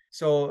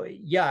 So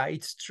yeah,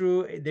 it's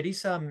true. There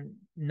is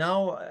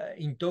now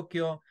in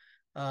Tokyo,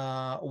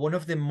 one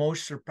of the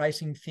most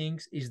surprising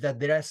things is that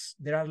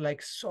there are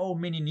like so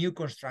many new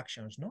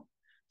constructions, no,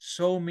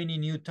 so many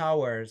new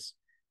towers,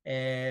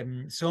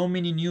 so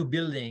many new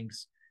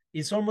buildings.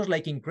 It's almost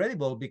like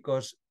incredible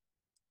because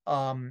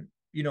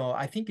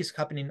I think it's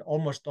happening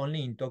almost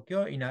only in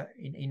Tokyo,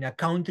 in a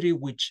country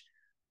which,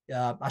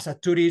 as a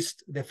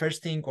tourist, the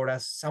first thing, or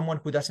as someone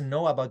who doesn't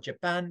know about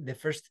Japan,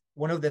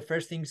 one of the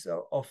first things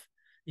of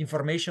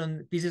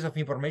pieces of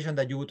information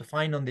that you would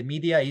find on the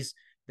media is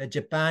that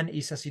Japan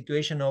is a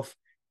situation of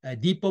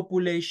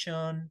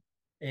depopulation,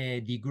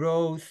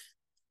 degrowth,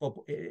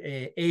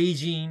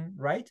 aging,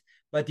 right?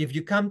 But if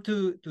you come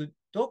to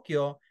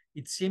Tokyo,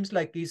 it seems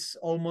like it's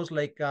almost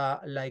like a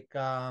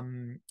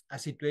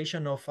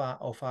situation of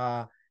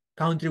a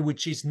country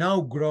which is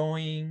now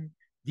growing,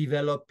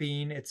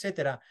 developing,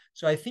 etc.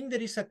 So I think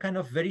there is a kind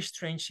of very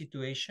strange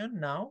situation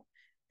now,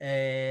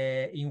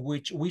 in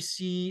which we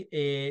see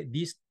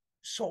these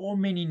so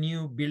many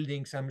new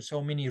buildings and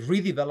so many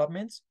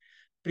redevelopments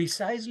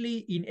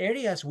precisely in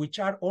areas which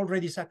are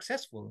already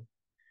successful.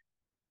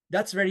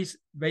 That's very,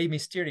 very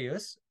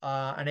mysterious,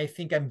 and I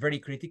think I'm very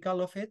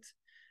critical of it.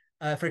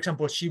 For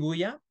example,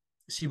 Shibuya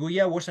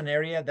was an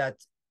area that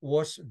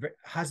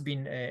has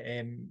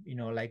been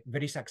like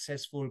very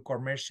successful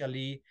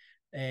commercially,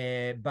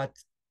 but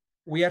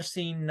we are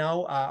seeing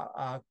now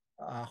a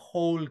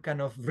whole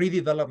kind of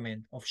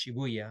redevelopment of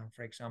Shibuya,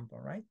 for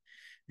example, right?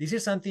 This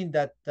is something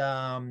that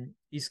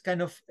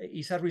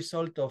is a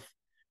result of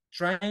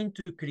trying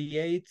to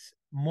create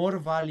more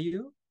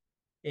value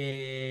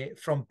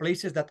from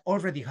places that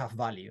already have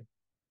value.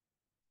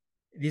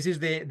 This is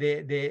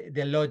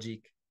the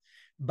logic,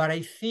 but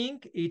I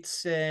think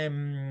it's a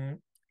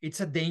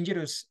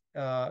dangerous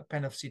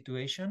kind of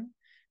situation,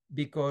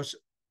 because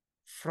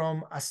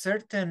from a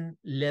certain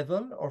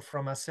level or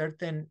from a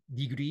certain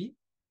degree,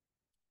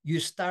 you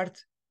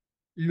start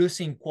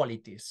losing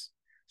qualities.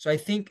 So I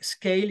think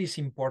scale is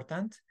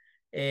important.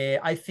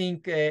 I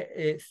think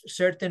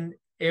certain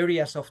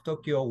areas of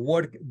Tokyo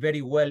work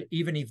very well,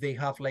 even if they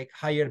have like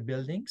higher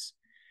buildings.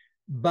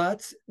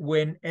 But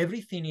when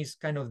everything is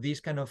kind of these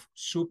kind of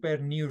super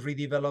new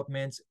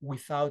redevelopments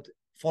without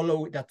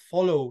follow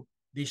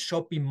the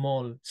shopping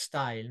mall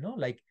style, no,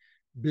 like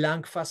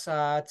blank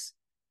facades,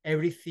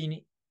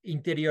 everything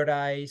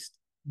interiorized,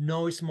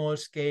 no small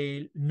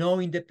scale, no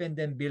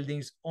independent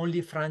buildings,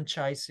 only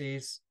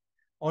franchises,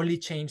 only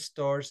chain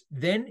stores,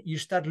 then you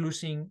start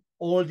losing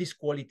all these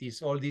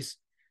qualities, all this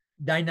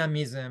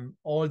dynamism,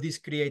 all this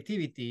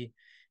creativity.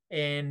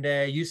 And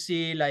you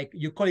see, like,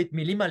 you call it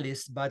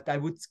minimalist, but I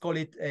would call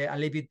it a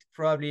little bit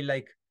probably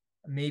like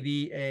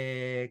maybe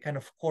a kind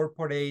of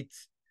corporate,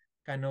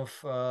 kind of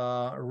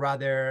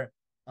rather,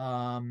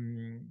 I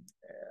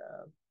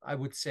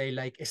would say,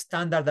 like a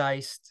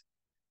standardized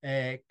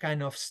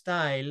kind of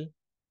style,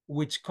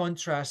 which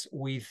contrasts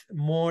with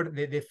more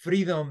the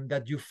freedom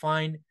that you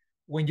find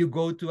when you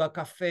go to a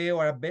cafe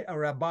or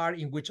a bar,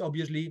 in which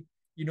obviously,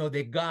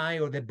 the guy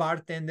or the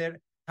bartender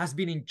has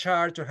been in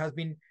charge or has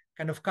been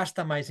kind of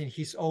customizing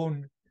his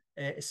own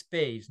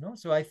space. No,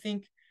 so I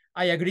think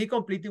I agree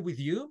completely with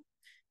you,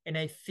 and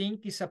I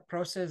think it's a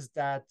process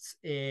that,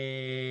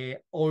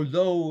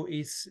 although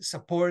is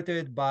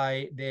supported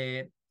by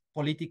the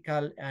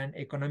political and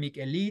economic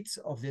elites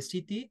of the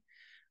city,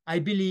 I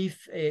believe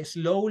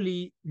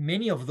slowly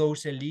many of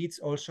those elites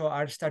also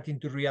are starting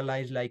to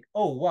realize, like,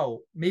 oh, wow,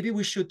 maybe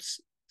we should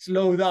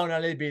slow down a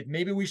little bit.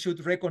 Maybe we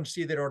should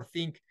reconsider or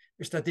think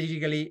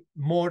strategically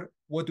more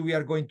what we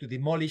are going to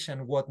demolish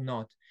and what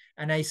not.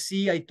 And I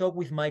talk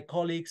with my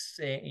colleagues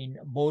in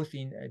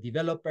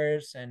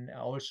developers and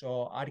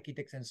also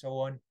architects and so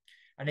on.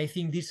 And I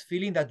think this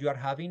feeling that you are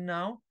having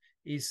now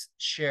is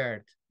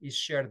shared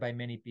by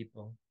many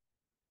people.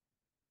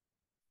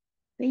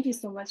 Thank you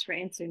so much for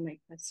answering my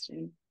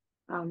question.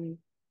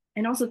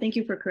 And also thank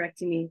you for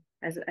correcting me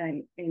as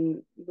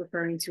in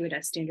referring to it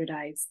as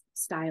standardized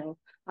style.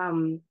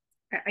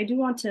 I do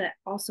want to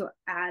also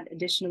add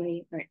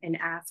additionally and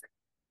ask,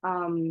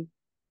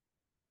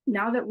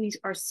 now that we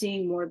are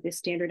seeing more of this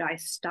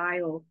standardized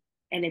style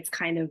and it's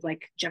kind of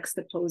like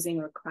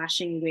juxtaposing or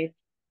clashing with,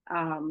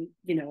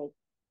 you know,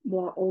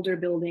 more older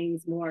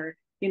buildings, more,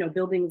 you know,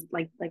 buildings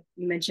like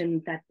you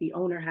mentioned that the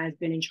owner has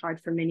been in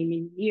charge for many,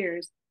 many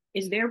years,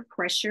 is there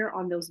pressure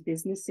on those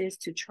businesses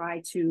to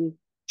try to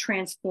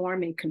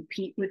transform and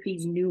compete with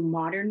these new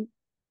modern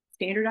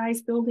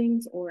standardized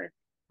buildings? Or,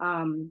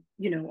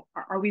 you know,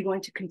 are we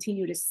going to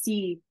continue to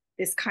see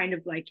this kind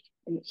of like,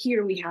 and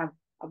here we have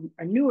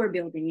a newer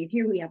building, and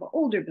here we have an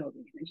older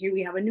building, and here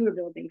we have a newer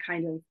building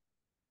kind of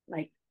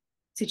like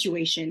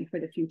situation for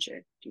the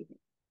future, do you think?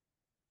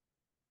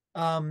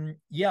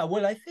 Yeah,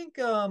 well, I think,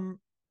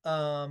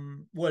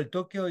 well,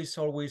 Tokyo is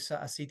always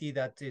a city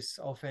that is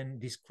often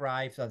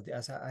described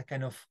as a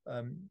kind of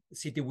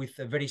city with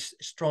a very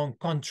strong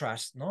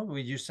contrast, no? Where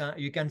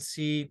you can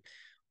see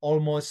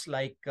almost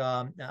like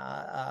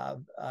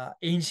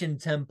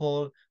ancient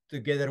temple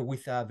together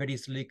with a very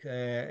sleek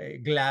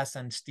glass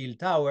and steel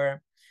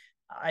tower.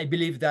 I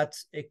believe that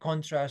a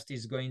contrast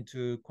is going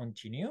to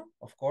continue,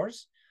 of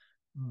course,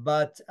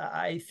 but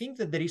I think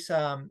that there is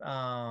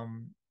a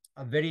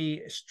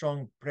very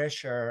strong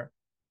pressure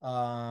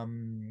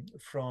from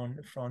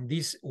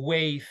this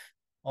wave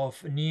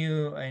of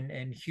new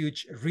and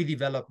huge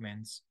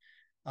redevelopments.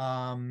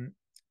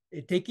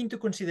 Take into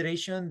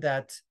consideration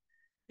that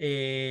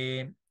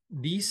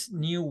this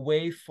new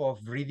wave of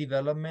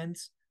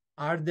redevelopments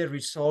are the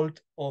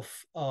result of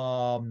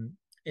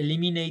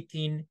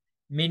eliminating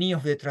many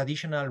of the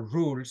traditional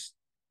rules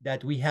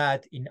that we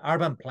had in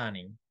urban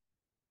planning.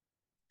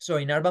 So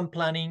in urban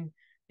planning,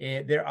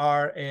 there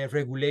are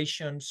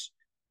regulations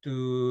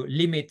to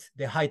limit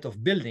the height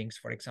of buildings,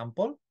 for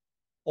example,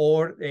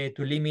 or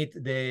to limit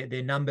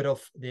the number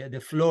of the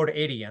floor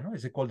area, no?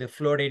 It's called the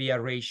floor area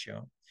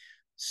ratio.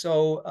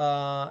 So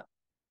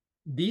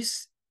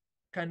this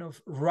kind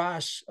of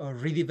rush or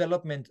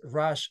redevelopment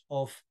rush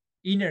of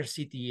inner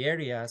city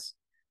areas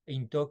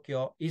in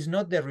Tokyo is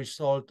not the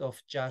result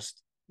of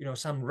just, you know,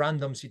 some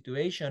random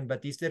situation,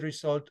 but is the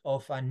result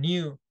of a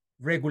new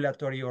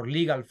regulatory or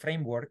legal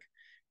framework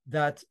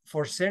that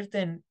for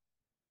certain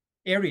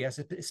areas,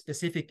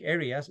 specific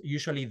areas,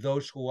 usually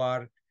those who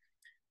are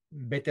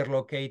better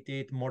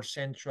located, more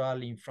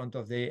central in front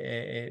of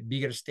the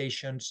bigger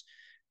stations,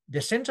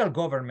 the central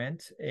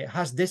government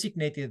has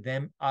designated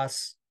them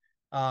as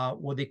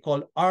what they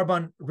call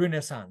urban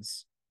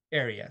renaissance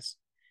areas.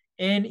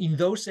 And in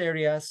those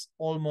areas,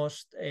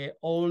 almost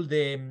all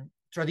the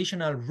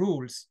traditional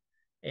rules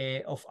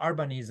of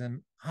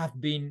urbanism have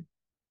been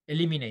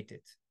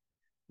eliminated,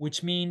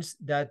 which means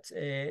that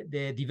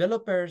the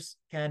developers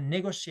can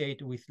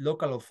negotiate with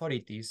local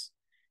authorities.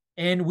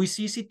 And we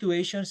see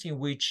situations in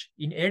which,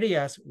 in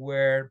areas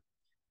where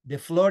the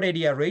floor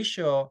area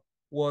ratio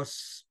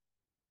was,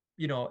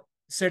 you know,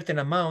 certain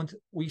amount,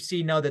 we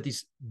see now that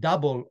it's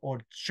double or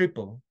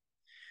triple.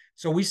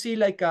 So we see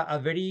like a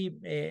very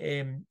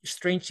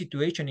strange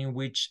situation in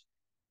which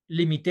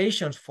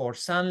limitations for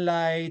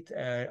sunlight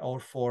or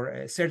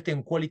for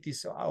certain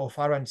qualities of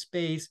urban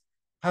space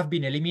have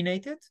been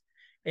eliminated.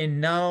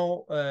 And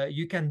now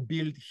you can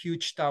build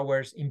huge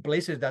towers in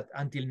places that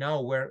until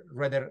now were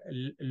rather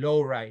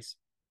low rise.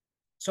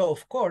 So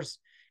of course,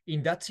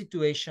 in that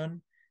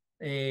situation,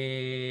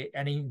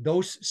 and in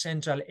those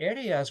central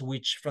areas,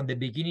 which from the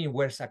beginning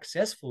were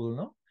successful,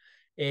 no?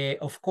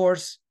 Of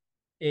course,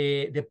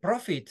 the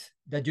profit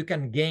that you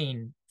can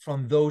gain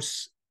from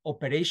those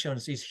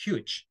operations is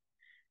huge.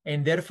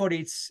 And therefore,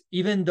 it's,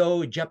 even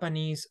though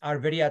Japanese are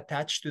very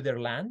attached to their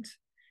land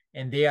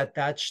and they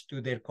attach to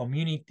their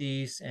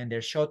communities and their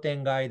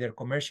shotengai, their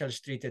commercial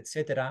street,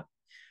 etc.,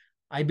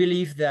 I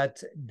believe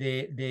that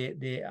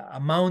the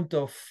amount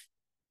of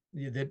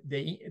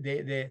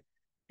the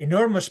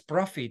enormous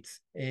profit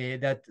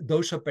that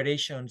those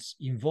operations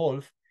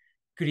involve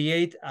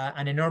create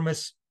an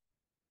enormous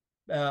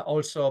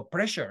also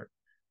pressure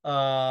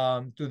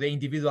to the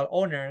individual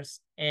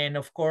owners. And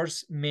of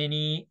course,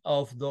 many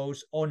of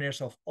those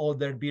owners of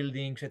older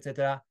buildings,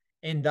 etc.,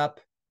 end up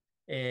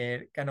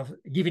kind of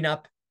giving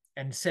up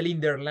and selling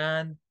their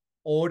land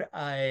or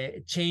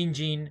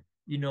changing,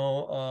 you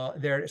know,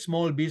 their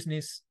small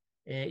business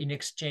in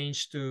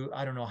exchange to,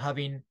 I don't know,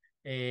 having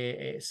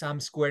some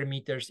square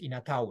meters in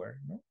a tower.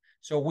 No?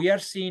 So we are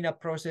seeing a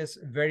process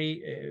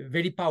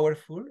very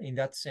powerful in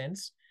that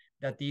sense,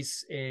 that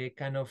is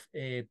kind of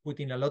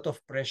putting a lot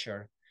of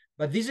pressure.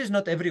 But this is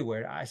not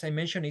everywhere. As I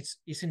mentioned,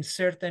 it's in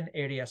certain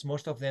areas,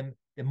 most of them,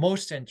 the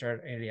most central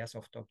areas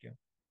of Tokyo.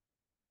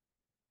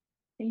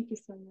 Thank you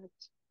so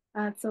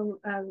much. So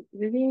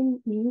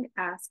Vivian Ming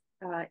asked,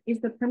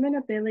 is the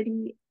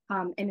permeability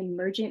an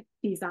emergent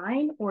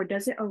design, or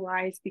does it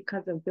arise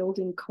because of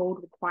building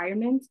code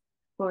requirements?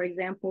 For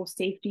example,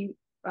 safety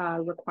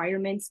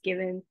requirements,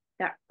 given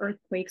that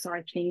earthquakes are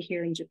a thing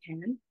here in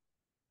Japan?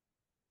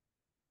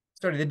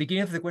 Sorry, the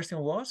beginning of the question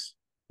was?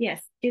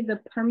 Yes, is the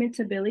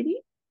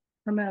permeability,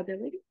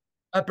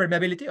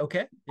 Permeability,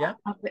 okay, yeah.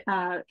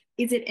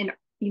 Is it an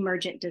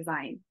emergent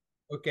design?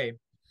 Okay.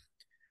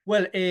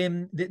 Well,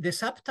 the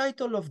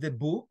subtitle of the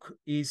book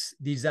is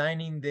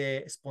Designing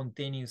the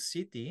Spontaneous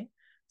City.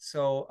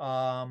 So,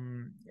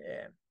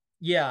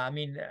 yeah, I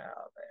mean,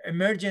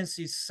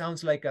 emergency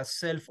sounds like a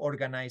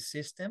self-organized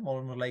system,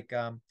 almost like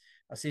a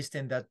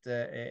system that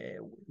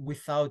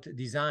without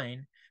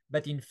design.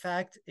 But in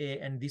fact,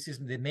 and this is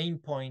the main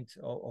point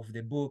of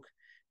the book,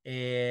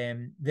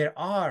 there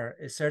are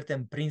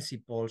certain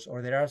principles,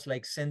 or there are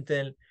like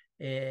central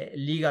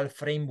legal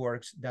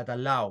frameworks that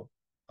allow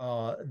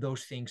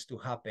those things to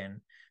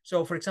happen.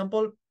 So, for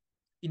example,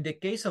 in the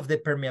case of the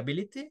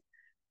permeability,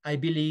 I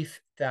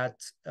believe that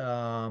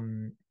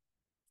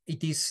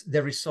it is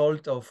the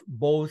result of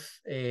both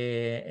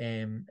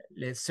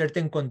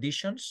certain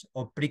conditions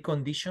or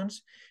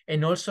preconditions,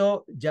 and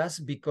also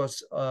just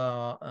because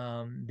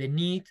the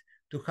need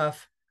to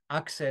have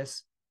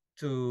access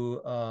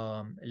to,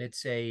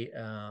 let's say,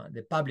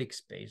 the public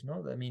space.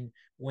 No, I mean,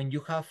 when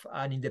you have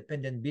an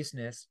independent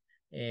business,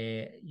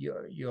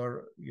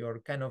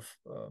 you're kind of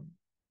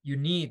you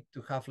need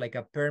to have like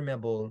a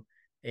permeable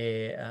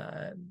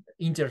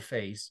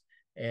interface.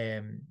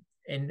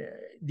 And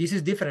this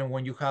is different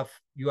when you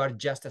are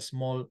just a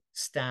small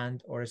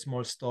stand or a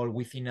small stall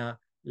within a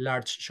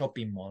large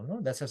shopping mall.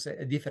 No, that's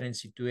a different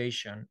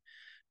situation.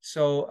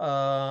 So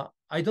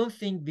I don't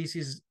think this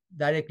is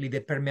directly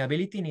the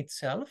permeability in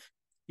itself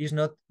is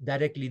not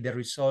directly the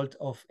result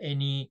of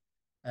any,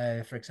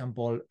 for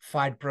example,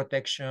 fire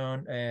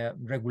protection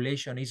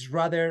regulation. Is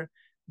rather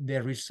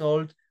the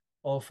result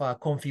of a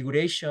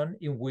configuration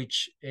in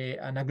which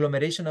an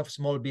agglomeration of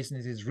small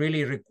businesses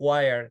really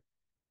require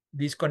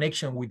this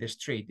connection with the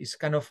street. It's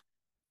kind of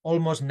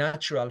almost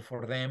natural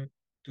for them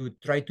to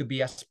try to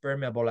be as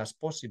permeable as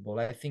possible.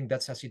 I think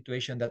that's a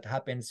situation that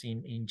happens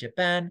in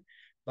Japan,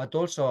 but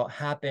also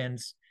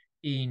happens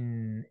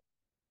in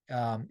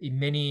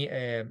many,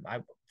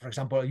 for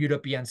example,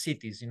 European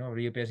cities. You know,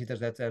 European cities,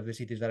 that are the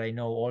cities that I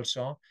know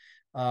also.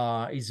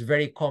 It's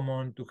very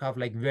common to have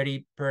like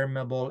very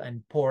permeable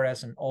and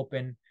porous and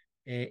open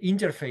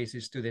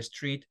interfaces to the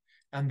street,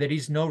 and there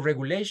is no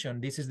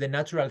regulation. This is the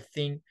natural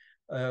thing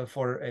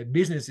for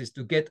businesses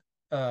to get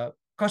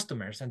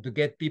customers and to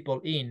get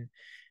people in.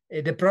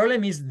 The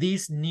problem is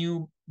this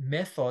new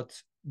method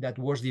that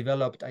was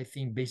developed, I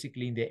think,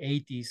 basically in the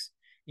 80s,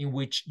 in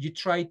which you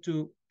try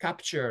to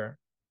capture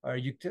or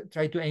you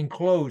try to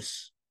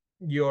enclose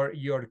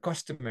your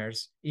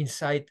customers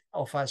inside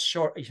of a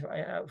short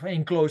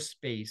enclosed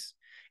space.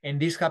 And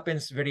this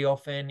happens very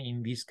often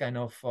in these kind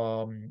of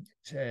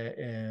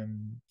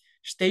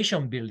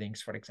station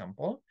buildings, for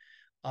example.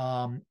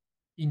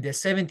 In the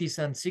 70s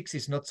and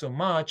 60s, not so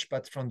much,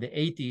 but from the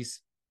 80s,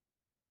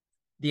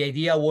 the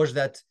idea was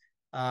that,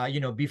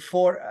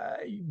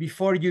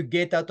 before you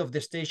get out of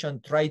the station,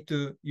 try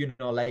to,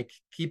 like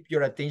keep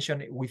your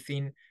attention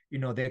within,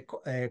 the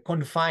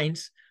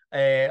confines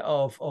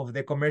of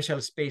the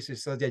commercial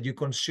spaces so that you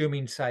consume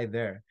inside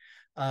there.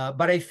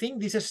 But I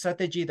think this is a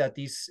strategy that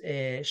is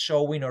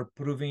showing or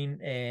proving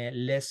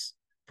less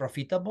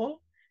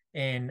profitable,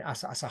 and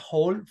as a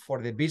whole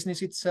for the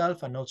business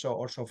itself, and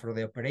also for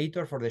the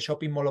operator, for the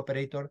shopping mall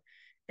operator,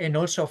 and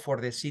also for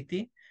the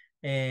city.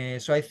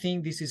 So I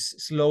think this is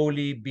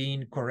slowly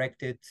being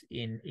corrected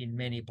in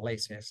many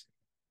places.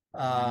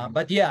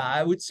 But yeah,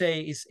 I would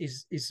say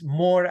is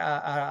more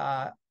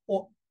a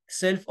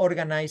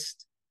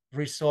self-organized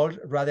result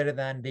rather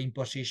than the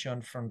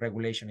imposition from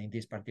regulation in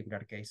this particular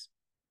case.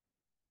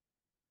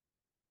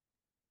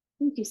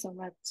 Thank you so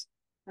much.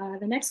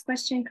 The next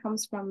question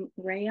comes from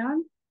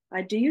Rayon.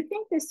 Do you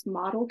think this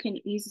model can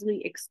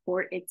easily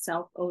export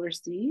itself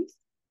overseas?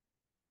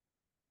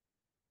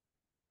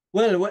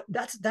 Well,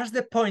 that's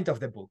the point of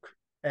the book.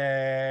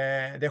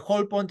 The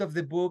whole point of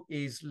the book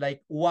is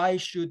like, why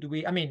should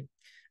we? I mean,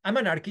 I'm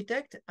an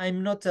architect.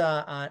 I'm not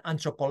an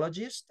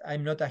anthropologist.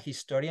 I'm not a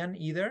historian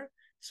either.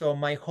 So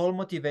my whole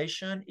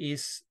motivation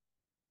is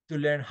to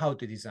learn how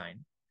to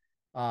design.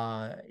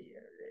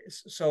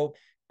 So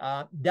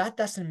that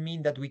doesn't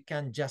mean that we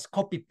can just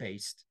copy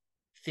paste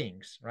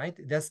things, right?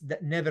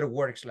 That never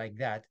works like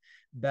that.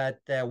 But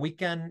we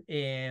can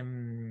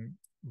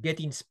get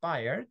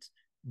inspired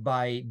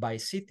by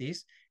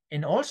cities,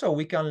 and also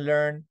we can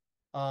learn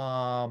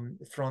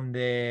from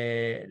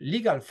the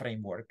legal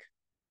framework,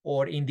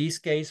 or in this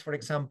case, for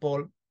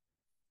example,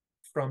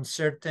 from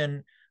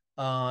certain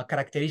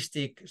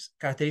characteristics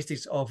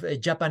of a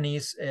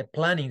Japanese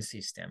planning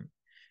system.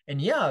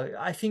 And yeah,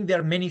 I think there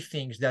are many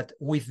things that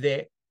with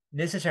the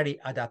necessary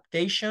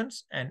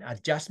adaptations and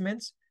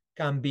adjustments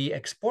can be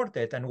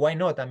exported. And why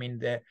not? I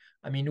mean,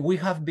 we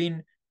have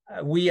been,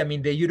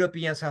 the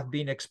Europeans have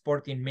been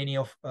exporting many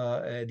of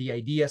the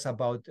ideas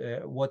about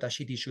what a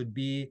city should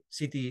be,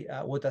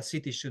 what a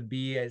city should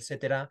be,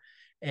 etc.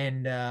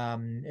 And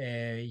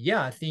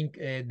yeah, I think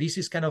this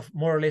is kind of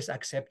more or less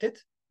accepted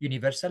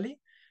universally.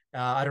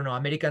 I don't know,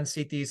 American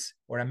cities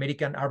or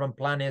American urban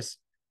planners,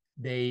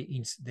 they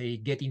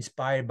get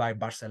inspired by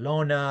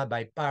Barcelona,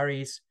 by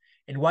Paris.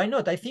 And why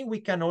not? I think we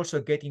can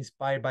also get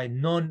inspired by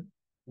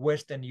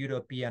non-Western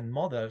European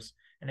models.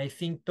 And I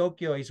think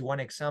Tokyo is one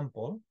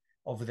example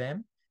of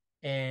them.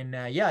 And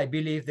yeah, I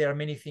believe there are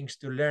many things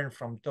to learn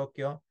from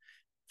Tokyo.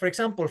 For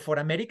example, for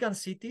American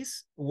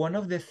cities, one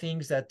of the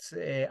things that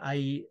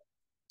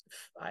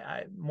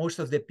most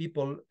of the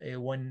people,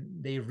 when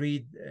they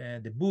read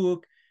the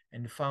book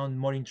and found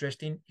more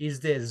interesting, is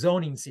the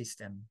zoning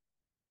system.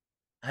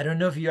 I don't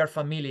know if you are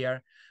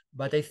familiar,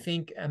 but I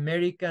think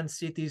American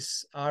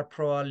cities are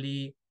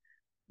probably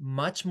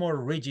much more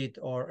rigid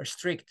or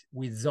strict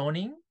with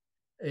zoning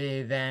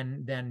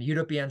than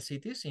European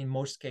cities in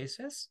most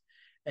cases.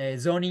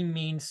 Zoning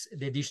means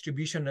the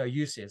distribution of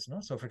uses.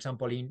 No? So for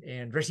example,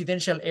 in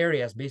residential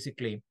areas,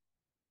 basically,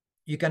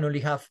 you can only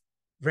have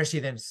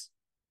residents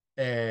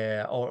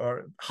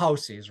or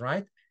houses,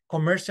 right?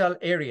 Commercial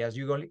areas,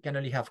 you can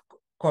only have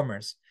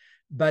commerce.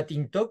 But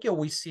in Tokyo,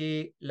 we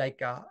see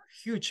like a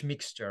huge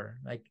mixture,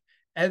 like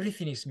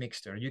everything is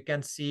mixture. You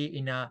can see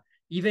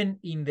even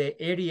in the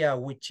area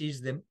which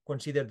is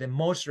considered the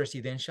most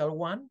residential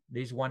one,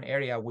 there's one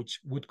area which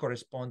would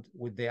correspond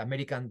with the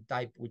American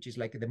type, which is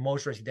like the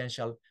most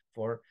residential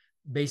for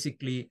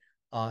basically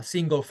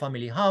single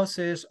family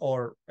houses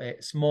or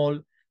small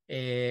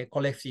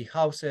collective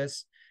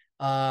houses.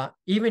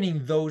 Even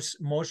in those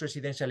most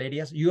residential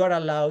areas, you are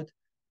allowed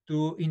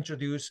to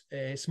introduce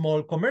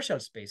small commercial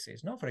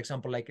spaces, no? For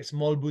example, like a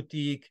small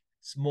boutique,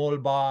 small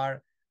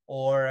bar,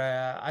 or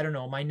I don't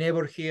know, my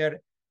neighbor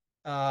here,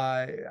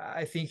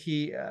 I think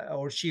he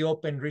or she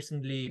opened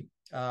recently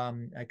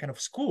a kind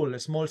of school, a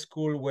small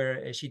school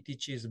where she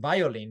teaches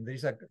violin.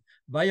 There's a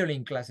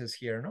violin classes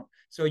here, no?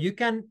 So you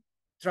can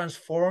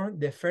transform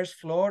the first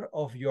floor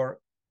of your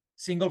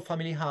single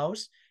family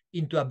house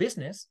into a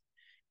business.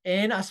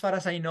 And as far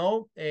as I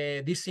know,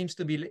 this seems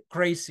to be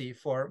crazy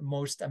for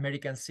most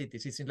American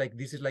cities. It seems like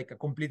this is like a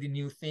completely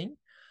new thing.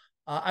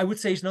 I would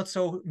say it's not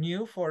so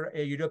new for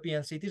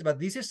European cities, but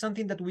this is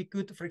something that we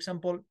could, for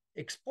example,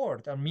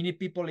 export. And many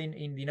people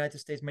in the United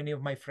States, many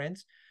of my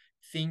friends,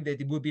 think that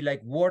it would be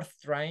like worth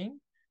trying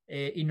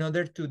in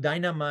order to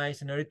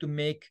dynamize, in order to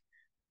make,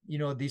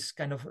 this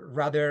kind of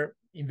rather,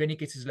 in many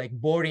cases, like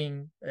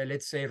boring,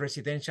 let's say,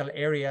 residential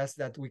areas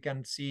that we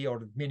can see,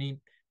 or many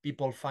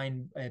people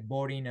find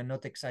boring and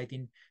not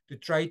exciting, to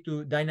try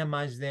to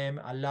dynamize them,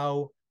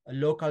 allow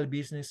local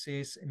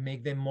businesses,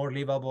 make them more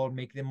livable,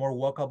 make them more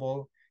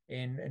walkable,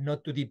 and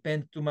not to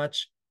depend too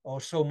much or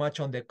so much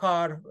on the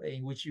car,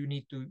 in which you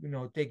need to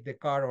take the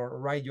car or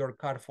ride your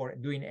car for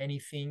doing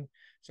anything.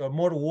 So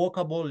more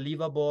walkable,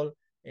 livable,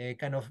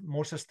 kind of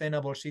more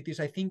sustainable cities.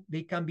 I think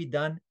they can be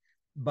done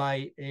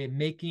by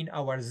making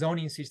our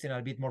zoning system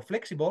a bit more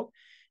flexible.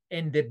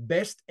 And the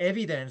best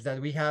evidence that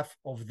we have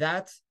of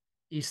that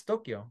is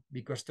Tokyo,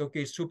 because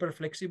Tokyo is super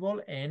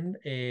flexible, and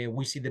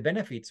we see the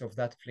benefits of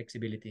that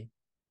flexibility.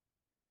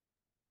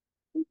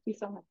 Thank you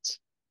so much.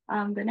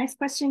 The next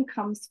question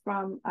comes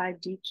from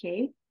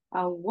DK.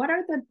 What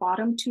are the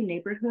bottom two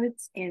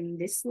neighborhoods in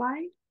this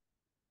slide?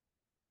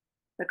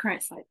 The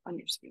current slide on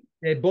your screen.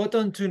 The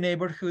bottom two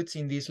neighborhoods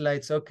in these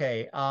slides,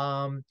 okay.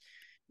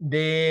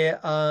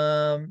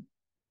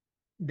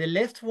 The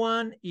left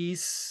one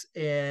is,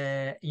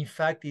 in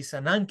fact, is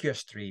an Ankyo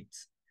street.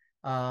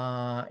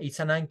 It's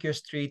an Ankyo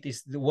street.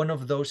 It's one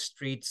of those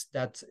streets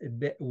that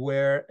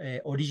were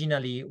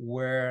originally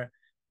were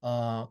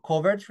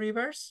covered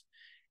rivers.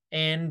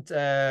 And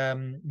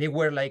they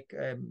were like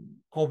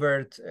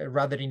covered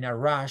rather in a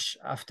rush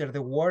after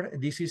the war.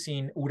 This is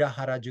in Ura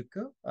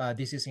Harajuku.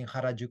 This is in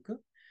Harajuku.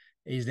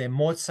 It's the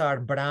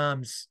Mozart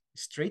Brahms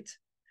Street.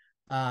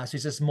 So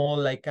it's a small,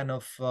 like, kind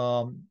of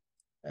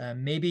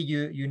maybe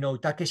you know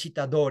Takeshi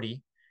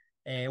Tadori,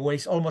 where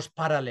it's almost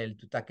parallel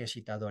to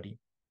Takeshi Tadori.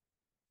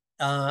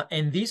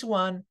 And this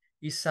one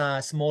is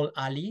a small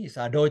alley, it's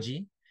a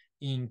doji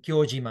in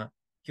Kyojima.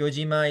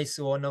 Kyojima is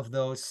one of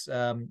those,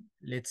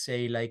 let's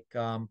say, like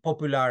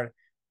popular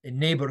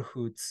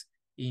neighborhoods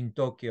in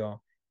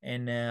Tokyo.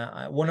 And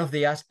one of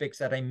the aspects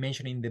that I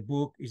mentioned in the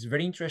book is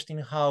very interesting,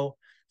 how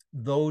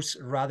those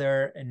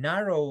rather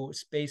narrow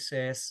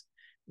spaces,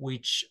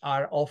 which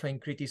are often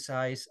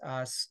criticized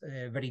as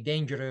very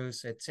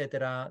dangerous,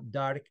 etc.,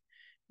 dark,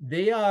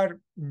 they are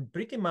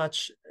pretty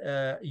much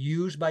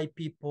used by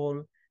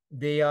people.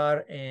 They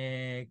are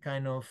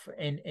kind of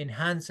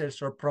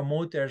enhancers or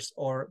promoters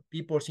or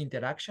people's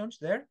interactions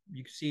there.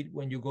 You see,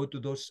 when you go to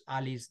those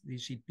alleys, you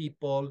see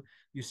people,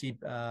 you see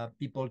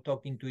people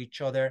talking to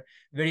each other.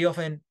 Very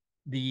often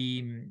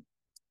the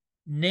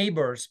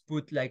neighbors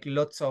put like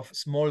lots of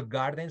small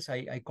gardens,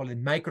 I call it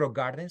micro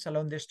gardens,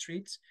 along the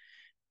streets.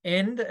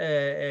 And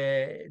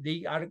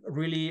they are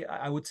really,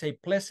 I would say,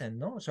 pleasant,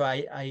 no? So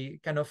I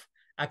kind of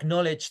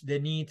acknowledge the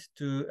need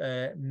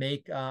to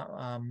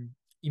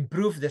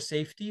improve the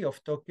safety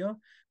of Tokyo,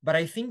 but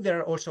I think there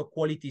are also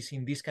qualities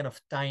in these kind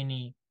of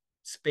tiny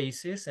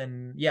spaces,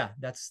 and yeah,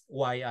 that's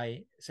why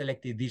I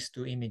selected these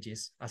two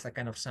images as a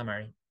kind of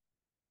summary.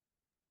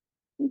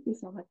 Thank you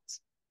so much.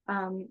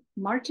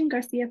 Martin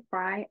Garcia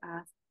Fry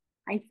asked,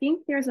 I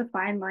think there's a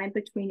fine line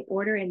between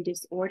order and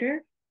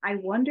disorder. I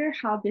wonder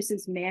how this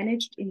is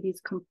managed in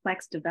these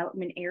complex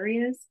development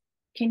areas.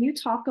 Can you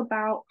talk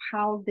about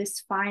how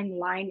this fine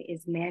line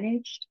is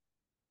managed?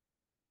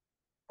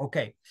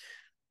 Okay,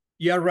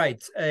 you are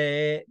right.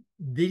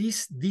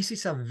 This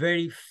is a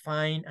very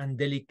fine and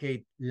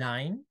delicate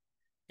line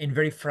and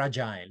very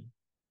fragile.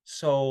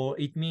 So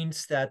it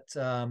means that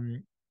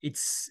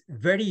it's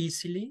very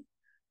easily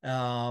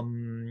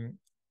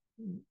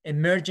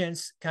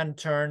emergence can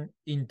turn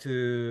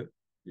into,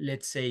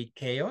 let's say,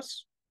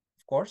 chaos,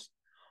 of course,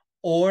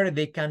 or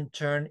they can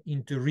turn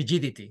into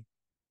rigidity.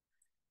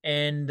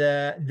 And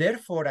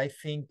therefore, I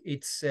think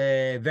it's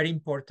very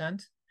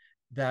important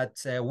that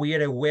we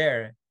are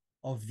aware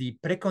of the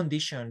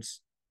preconditions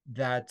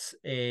that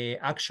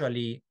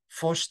actually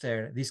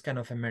foster this kind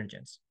of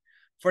emergence.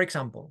 For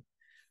example,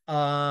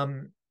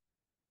 in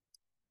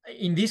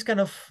these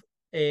kind of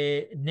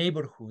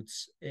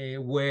neighborhoods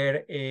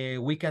where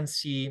we can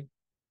see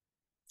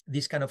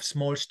these kind of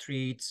small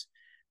streets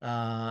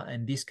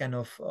and this kind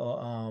of,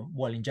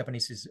 well, in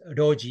Japanese is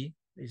roji,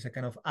 is a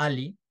kind of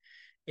alley.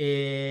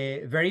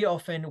 Very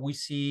often we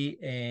see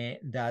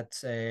that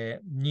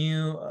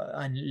new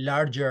and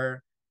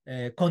larger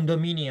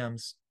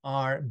condominiums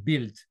are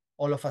built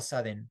all of a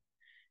sudden.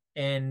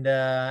 And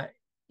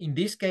in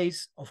this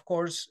case, of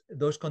course,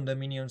 those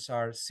condominiums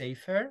are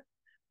safer,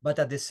 but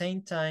at the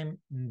same time,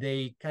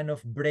 they kind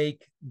of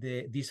break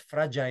this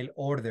fragile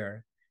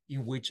order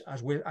in which,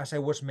 as I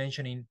was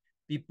mentioning,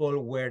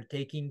 people were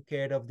taking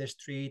care of the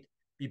street,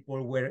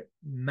 people were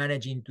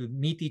managing to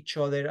meet each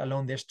other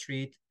along the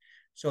street.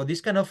 So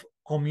this kind of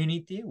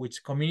community,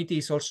 which community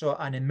is also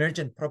an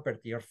emergent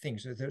property of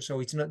things. So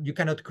it's not, you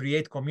cannot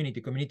create community.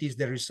 Community is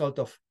the result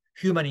of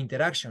human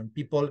interaction.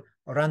 People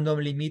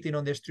randomly meeting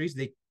on the streets,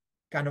 they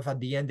kind of at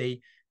the end,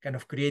 they kind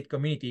of create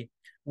community.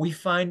 We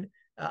find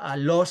a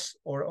loss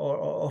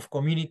of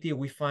community.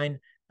 We find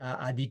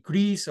a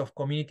decrease of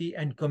community,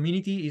 and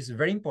community is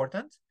very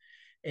important.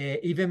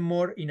 Even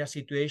more in a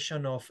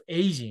situation of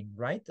aging,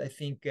 right? I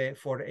think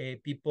for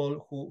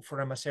people who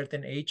from a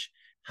certain age,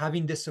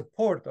 having the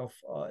support of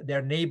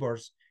their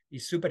neighbors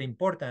is super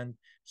important.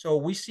 So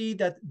we see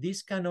that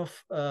these kind of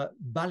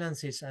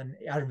balances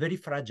are very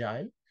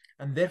fragile.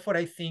 And therefore,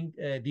 I think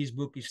this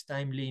book is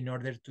timely in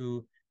order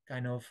to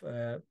kind of,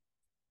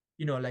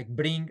 like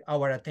bring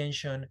our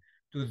attention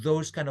to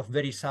those kind of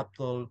very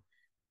subtle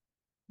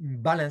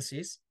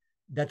balances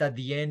that at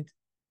the end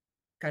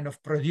kind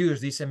of produce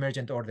these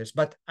emergent orders.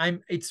 But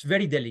it's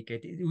very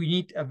delicate. We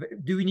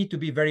need to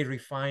be very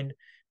refined,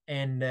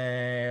 and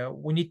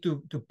we need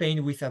to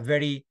paint with a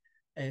very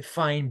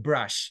fine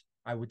brush,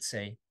 I would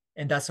say.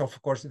 And that's,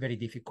 of course, very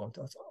difficult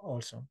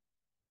also.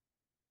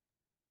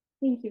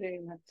 Thank you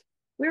very much.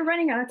 We're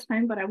running out of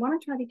time, but I want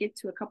to try to get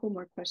to a couple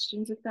more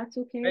questions, if that's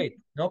okay. Great,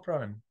 no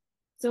problem.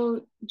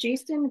 So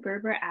Jason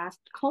Gerber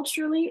asked,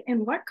 culturally,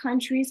 in what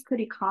countries could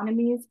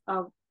economies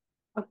of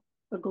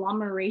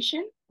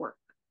agglomeration work?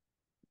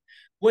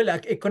 Well,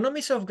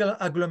 economies of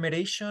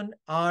agglomeration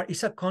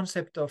is a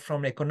concept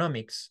from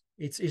economics.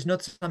 It's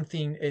not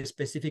something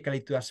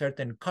specifically to a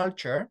certain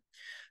culture.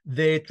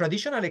 The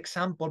traditional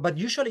example, but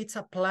usually it's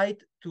applied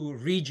to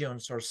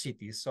regions or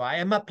cities. So I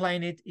am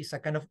applying it is a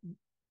kind of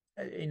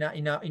in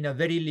a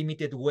very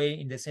limited way,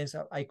 in the sense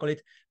of, I call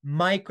it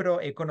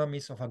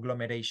microeconomies of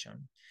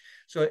agglomeration.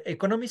 So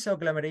economies of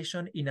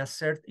agglomeration in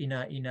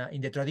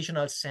the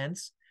traditional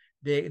sense,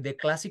 the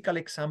classical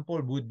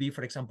example would be,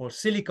 for example,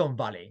 Silicon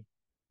Valley,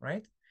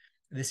 right?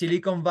 The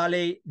Silicon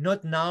Valley,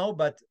 not now,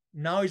 but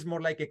now is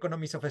more like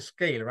economies of a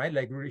scale, right?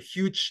 Like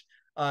huge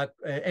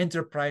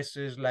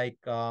enterprises like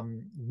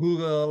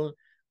Google,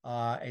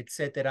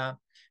 etc.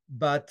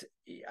 But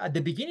at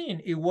the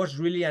beginning, it was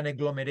really an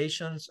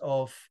agglomerations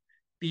of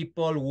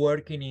people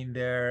working in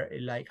their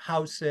like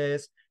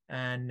houses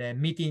and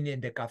meeting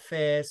in the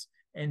cafes,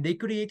 and they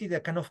created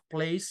a kind of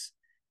place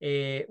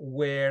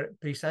where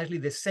precisely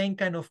the same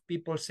kind of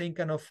people, same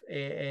kind of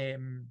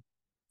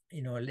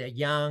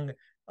young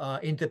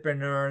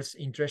entrepreneurs,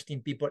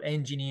 interesting people,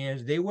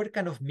 engineers, they were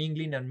kind of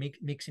mingling and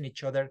mixing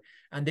each other,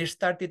 and they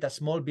started as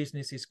small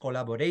businesses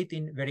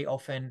collaborating, very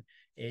often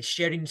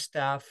sharing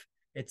stuff,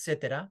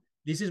 etc.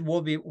 This is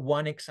what be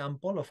one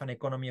example of an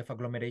economy of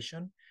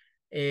agglomeration.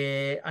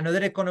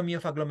 Another economy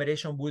of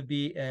agglomeration would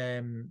be,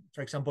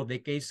 for example, the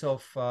case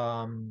of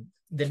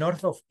the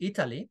north of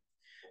Italy,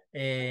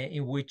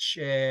 in which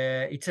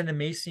it's an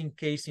amazing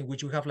case in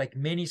which we have like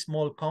many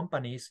small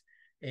companies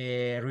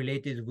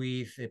related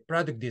with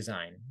product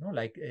design,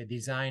 like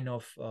design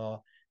of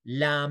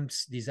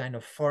lamps, design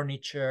of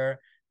furniture,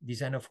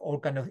 design of all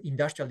kind of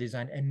industrial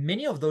design. And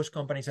many of those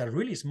companies are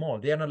really small.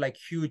 They are not like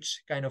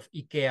huge kind of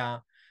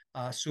IKEA,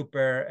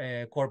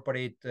 super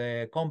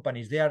corporate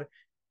companies. They are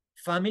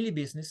family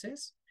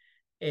businesses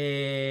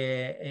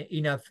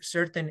in a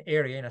certain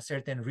area, in a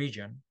certain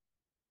region.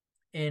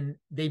 And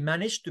they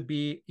managed to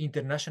be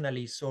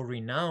internationally so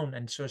renowned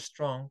and so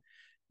strong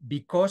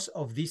because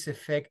of this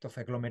effect of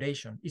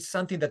agglomeration. It's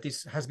something that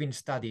has been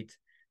studied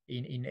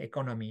in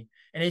economy.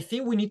 And I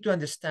think we need to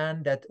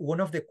understand that one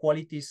of the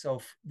qualities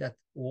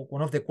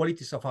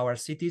of our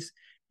cities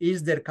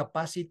is their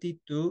capacity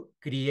to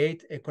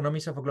create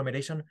economies of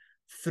agglomeration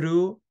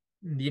through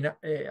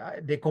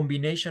the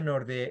combination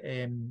or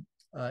the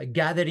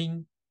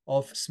gathering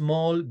of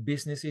small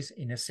businesses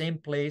in the same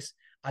place,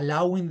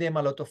 allowing them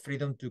a lot of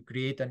freedom to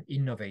create and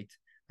innovate.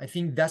 I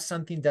think that's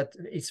something that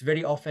is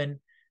very often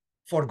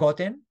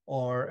forgotten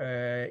or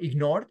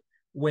ignored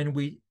when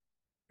we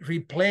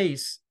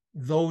replace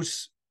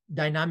those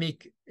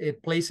dynamic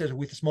places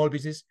with small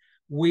business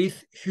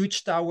with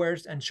huge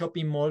towers and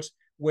shopping malls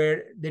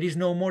where there is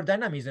no more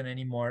dynamism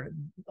anymore,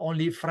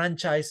 only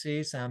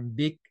franchises and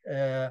big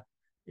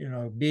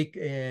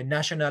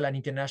national and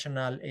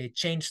international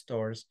chain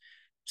stores.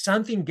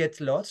 Something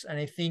gets lost, and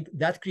I think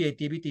that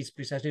creativity is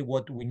precisely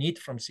what we need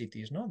from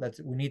cities, no? That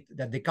we need,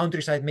 that the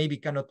countryside maybe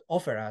cannot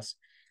offer us.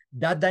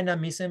 That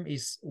dynamism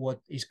is what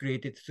is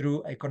created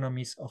through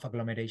economies of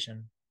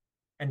agglomeration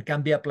and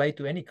can be applied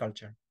to any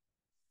culture.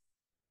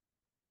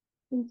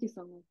 Thank you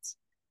so much.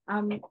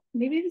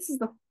 Maybe this is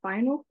the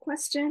final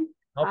question.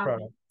 No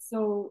problem.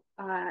 So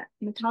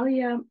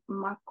Natalia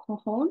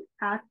Macohon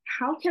asked,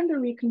 how can the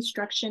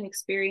reconstruction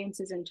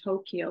experiences in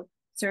Tokyo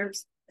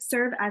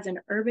serve as an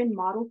urban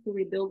model for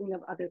rebuilding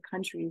of other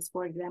countries,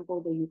 for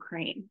example, the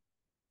Ukraine?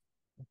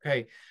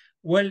 Okay,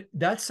 well,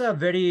 that's a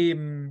very,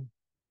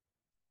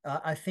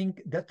 I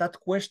think that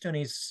question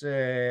is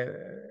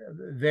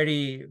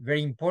very,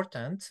 very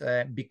important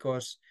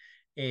because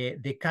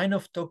the kind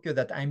of Tokyo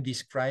that I'm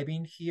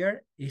describing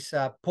here is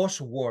a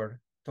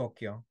post-war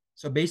Tokyo.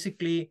 So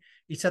basically,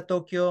 it's a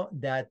Tokyo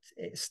that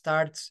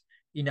starts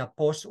in a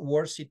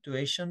post-war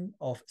situation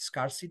of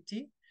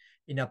scarcity,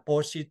 in a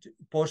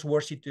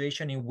post-war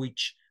situation in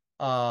which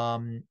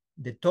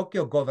the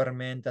Tokyo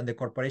government and the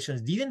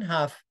corporations didn't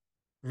have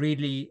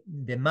really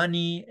the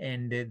money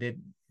and the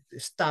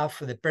staff,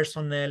 the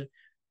personnel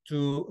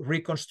to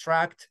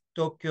reconstruct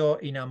Tokyo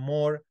in a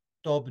more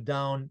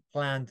top-down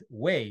planned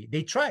way.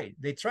 They tried,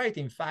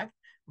 in fact.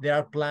 There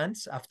are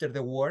plans after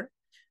the war,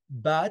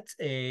 but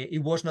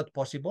it was not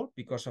possible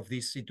because of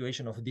this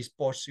situation, of this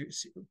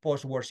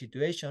post-war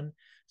situation.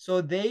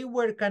 So they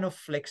were kind of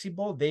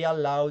flexible. They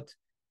allowed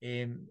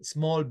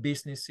small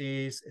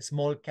businesses,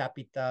 small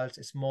capitals,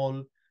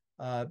 small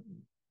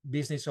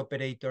business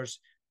operators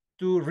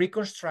to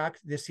reconstruct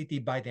the city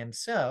by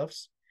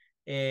themselves.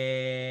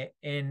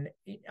 And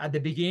at the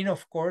beginning,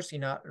 of course,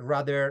 in a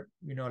rather,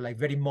 like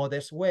very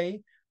modest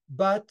way,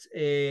 but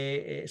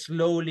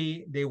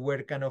slowly they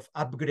were kind of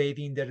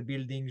upgrading their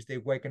buildings. They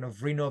were kind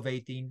of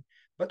renovating,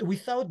 but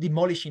without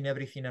demolishing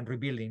everything and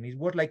rebuilding. It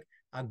was like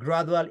a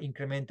gradual,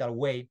 incremental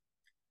way.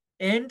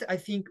 And I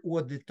think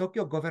what the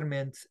Tokyo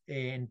government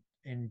and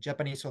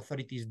Japanese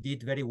authorities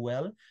did very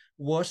well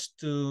was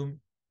to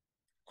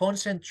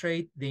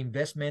concentrate the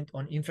investment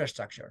on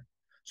infrastructure.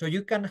 So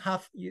you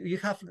have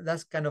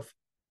that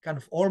kind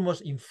of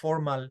almost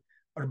informal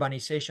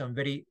urbanization,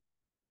 very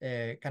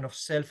kind of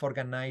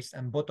self-organized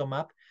and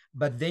bottom-up,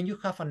 but then you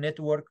have a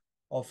network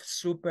of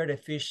super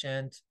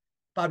efficient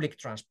public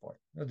transport.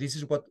 This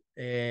is what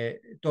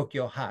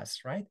Tokyo has,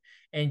 right?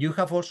 And you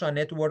have also a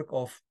network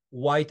of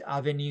wide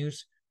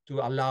avenues to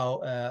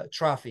allow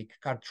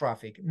car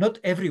traffic, not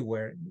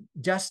everywhere,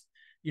 just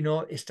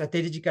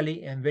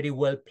strategically and very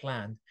well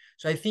planned.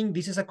 So I think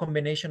this is a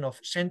combination of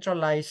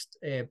centralized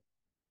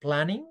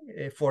planning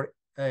for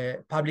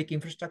public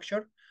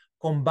infrastructure,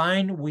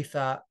 combined with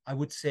I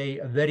would say,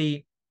 a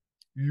very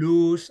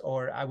loose,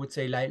 or I would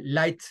say like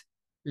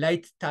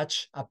light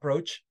touch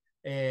approach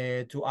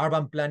to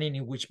urban planning,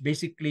 in which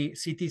basically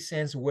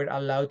citizens were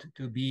allowed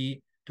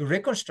to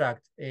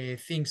reconstruct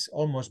things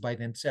almost by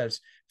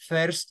themselves.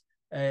 First,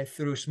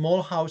 through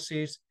small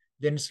houses,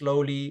 then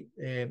slowly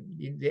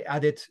they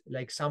added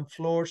like some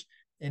floors,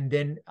 and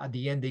then at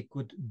the end they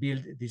could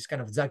build these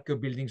kind of zakyo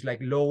buildings, like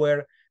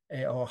lower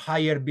or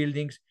higher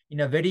buildings, in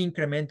a very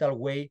incremental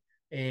way,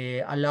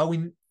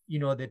 allowing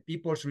the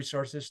people's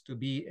resources to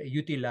be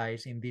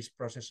utilized in this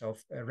process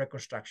of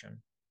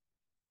reconstruction.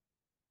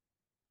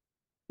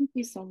 Thank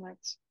you so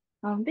much.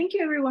 Thank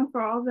you everyone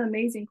for all the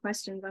amazing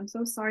questions. I'm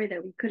so sorry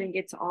that we couldn't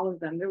get to all of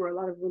them. There were a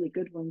lot of really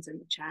good ones in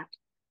the chat.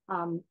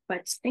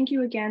 But thank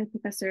you again,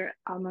 Professor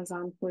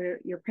Almazán, for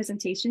your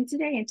presentation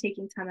today and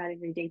taking time out of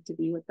your day to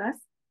be with us.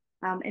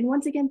 And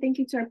once again, thank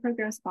you to our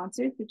program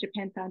sponsors, the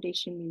Japan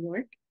Foundation New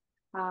York.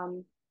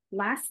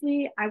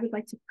 Lastly, I would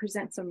like to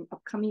present some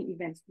upcoming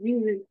events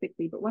really, really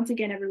quickly. But once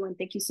again, everyone,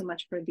 thank you so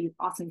much for the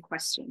awesome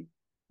question.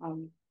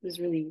 It was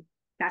really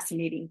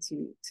fascinating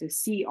to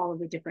see all of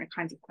the different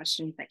kinds of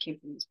questions that came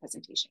from this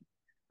presentation.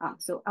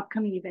 So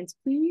upcoming events,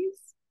 please.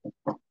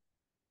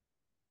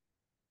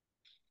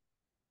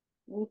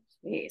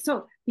 Okay,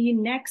 so the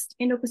next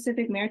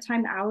Indo-Pacific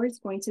Maritime Hour is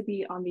going to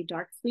be on the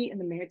Dark Fleet and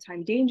the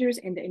maritime dangers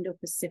in the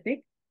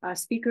Indo-Pacific.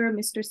 Speaker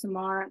Mr.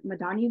 Samar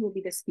Madani will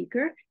be the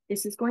speaker.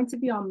 This is going to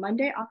be on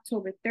Monday,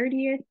 October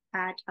 30th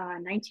at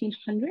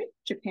 1900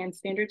 Japan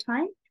Standard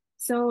Time.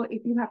 So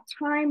if you have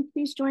time,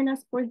 please join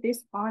us for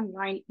this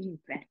online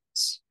event.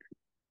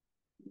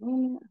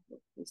 I'll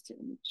post it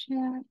in the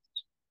chat.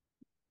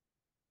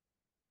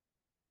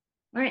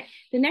 All right,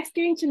 the next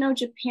Getting to Know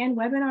Japan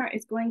webinar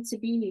is going to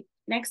be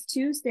next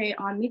Tuesday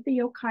on Meet the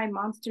Yokai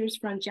Monsters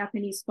from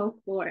Japanese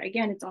Folklore.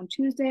 Again, it's on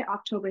Tuesday,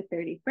 October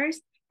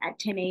 31st at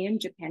 10 a.m.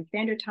 Japan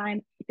Standard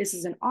Time. This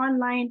is an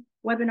online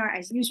webinar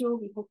as usual.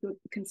 We hope you'll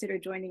consider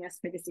joining us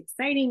for this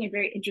exciting and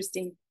very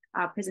interesting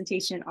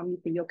presentation on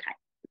Meet the Yokai.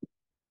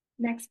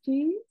 Next,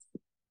 please.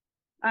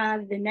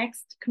 The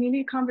next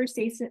Community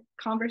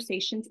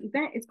Conversations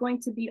event is going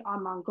to be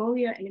on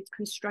Mongolia and its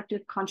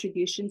constructive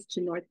contributions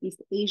to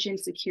Northeast Asian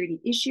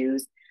security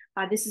issues.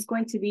 This is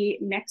going to be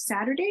next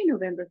Saturday,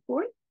 November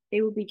 4th.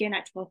 They will begin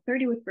at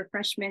 12:30 with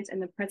refreshments,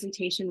 and the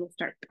presentation will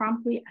start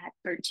promptly at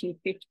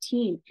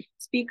 13:15.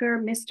 Speaker,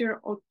 Mr.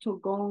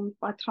 Otogon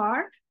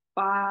Batar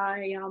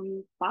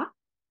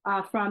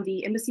from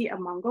the Embassy of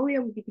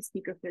Mongolia will be the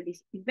speaker for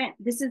this event.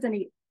 This is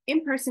an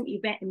in-person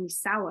event in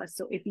Misawa,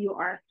 so if you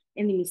are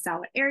in the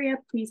Misawa area,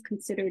 please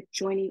consider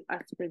joining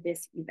us for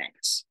this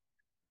event.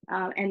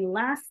 And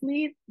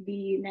lastly,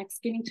 the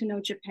next Getting to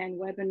Know Japan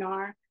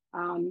webinar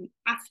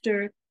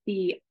after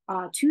the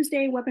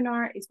Tuesday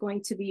webinar is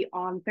going to be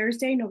on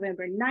Thursday,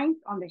 November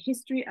 9th on the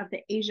history of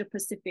the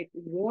Asia-Pacific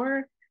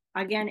War.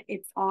 Again,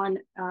 it's on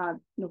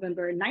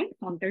November 9th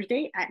on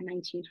Thursday at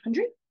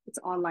 1900. It's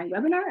an online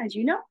webinar, as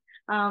you know.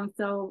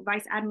 So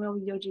Vice Admiral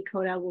Yoji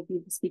Koda will be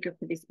the speaker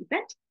for this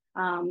event.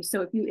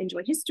 So if you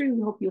enjoy history,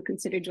 we hope you'll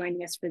consider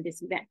joining us for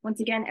this event. Once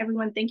again,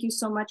 everyone, thank you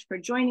so much for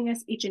joining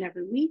us each and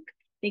every week.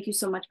 Thank you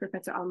so much,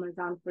 Professor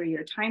Almazán, for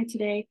your time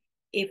today.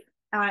 If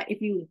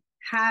you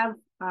have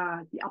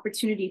the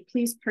opportunity,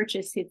 please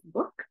purchase his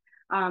book,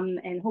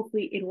 and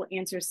hopefully it will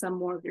answer some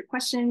more of your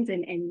questions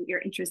and your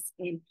interest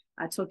in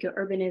Tokyo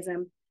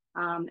urbanism.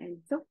 And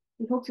so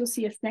we hope you'll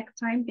see us next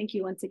time. Thank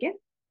you once again.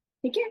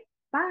 Take care.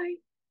 Bye.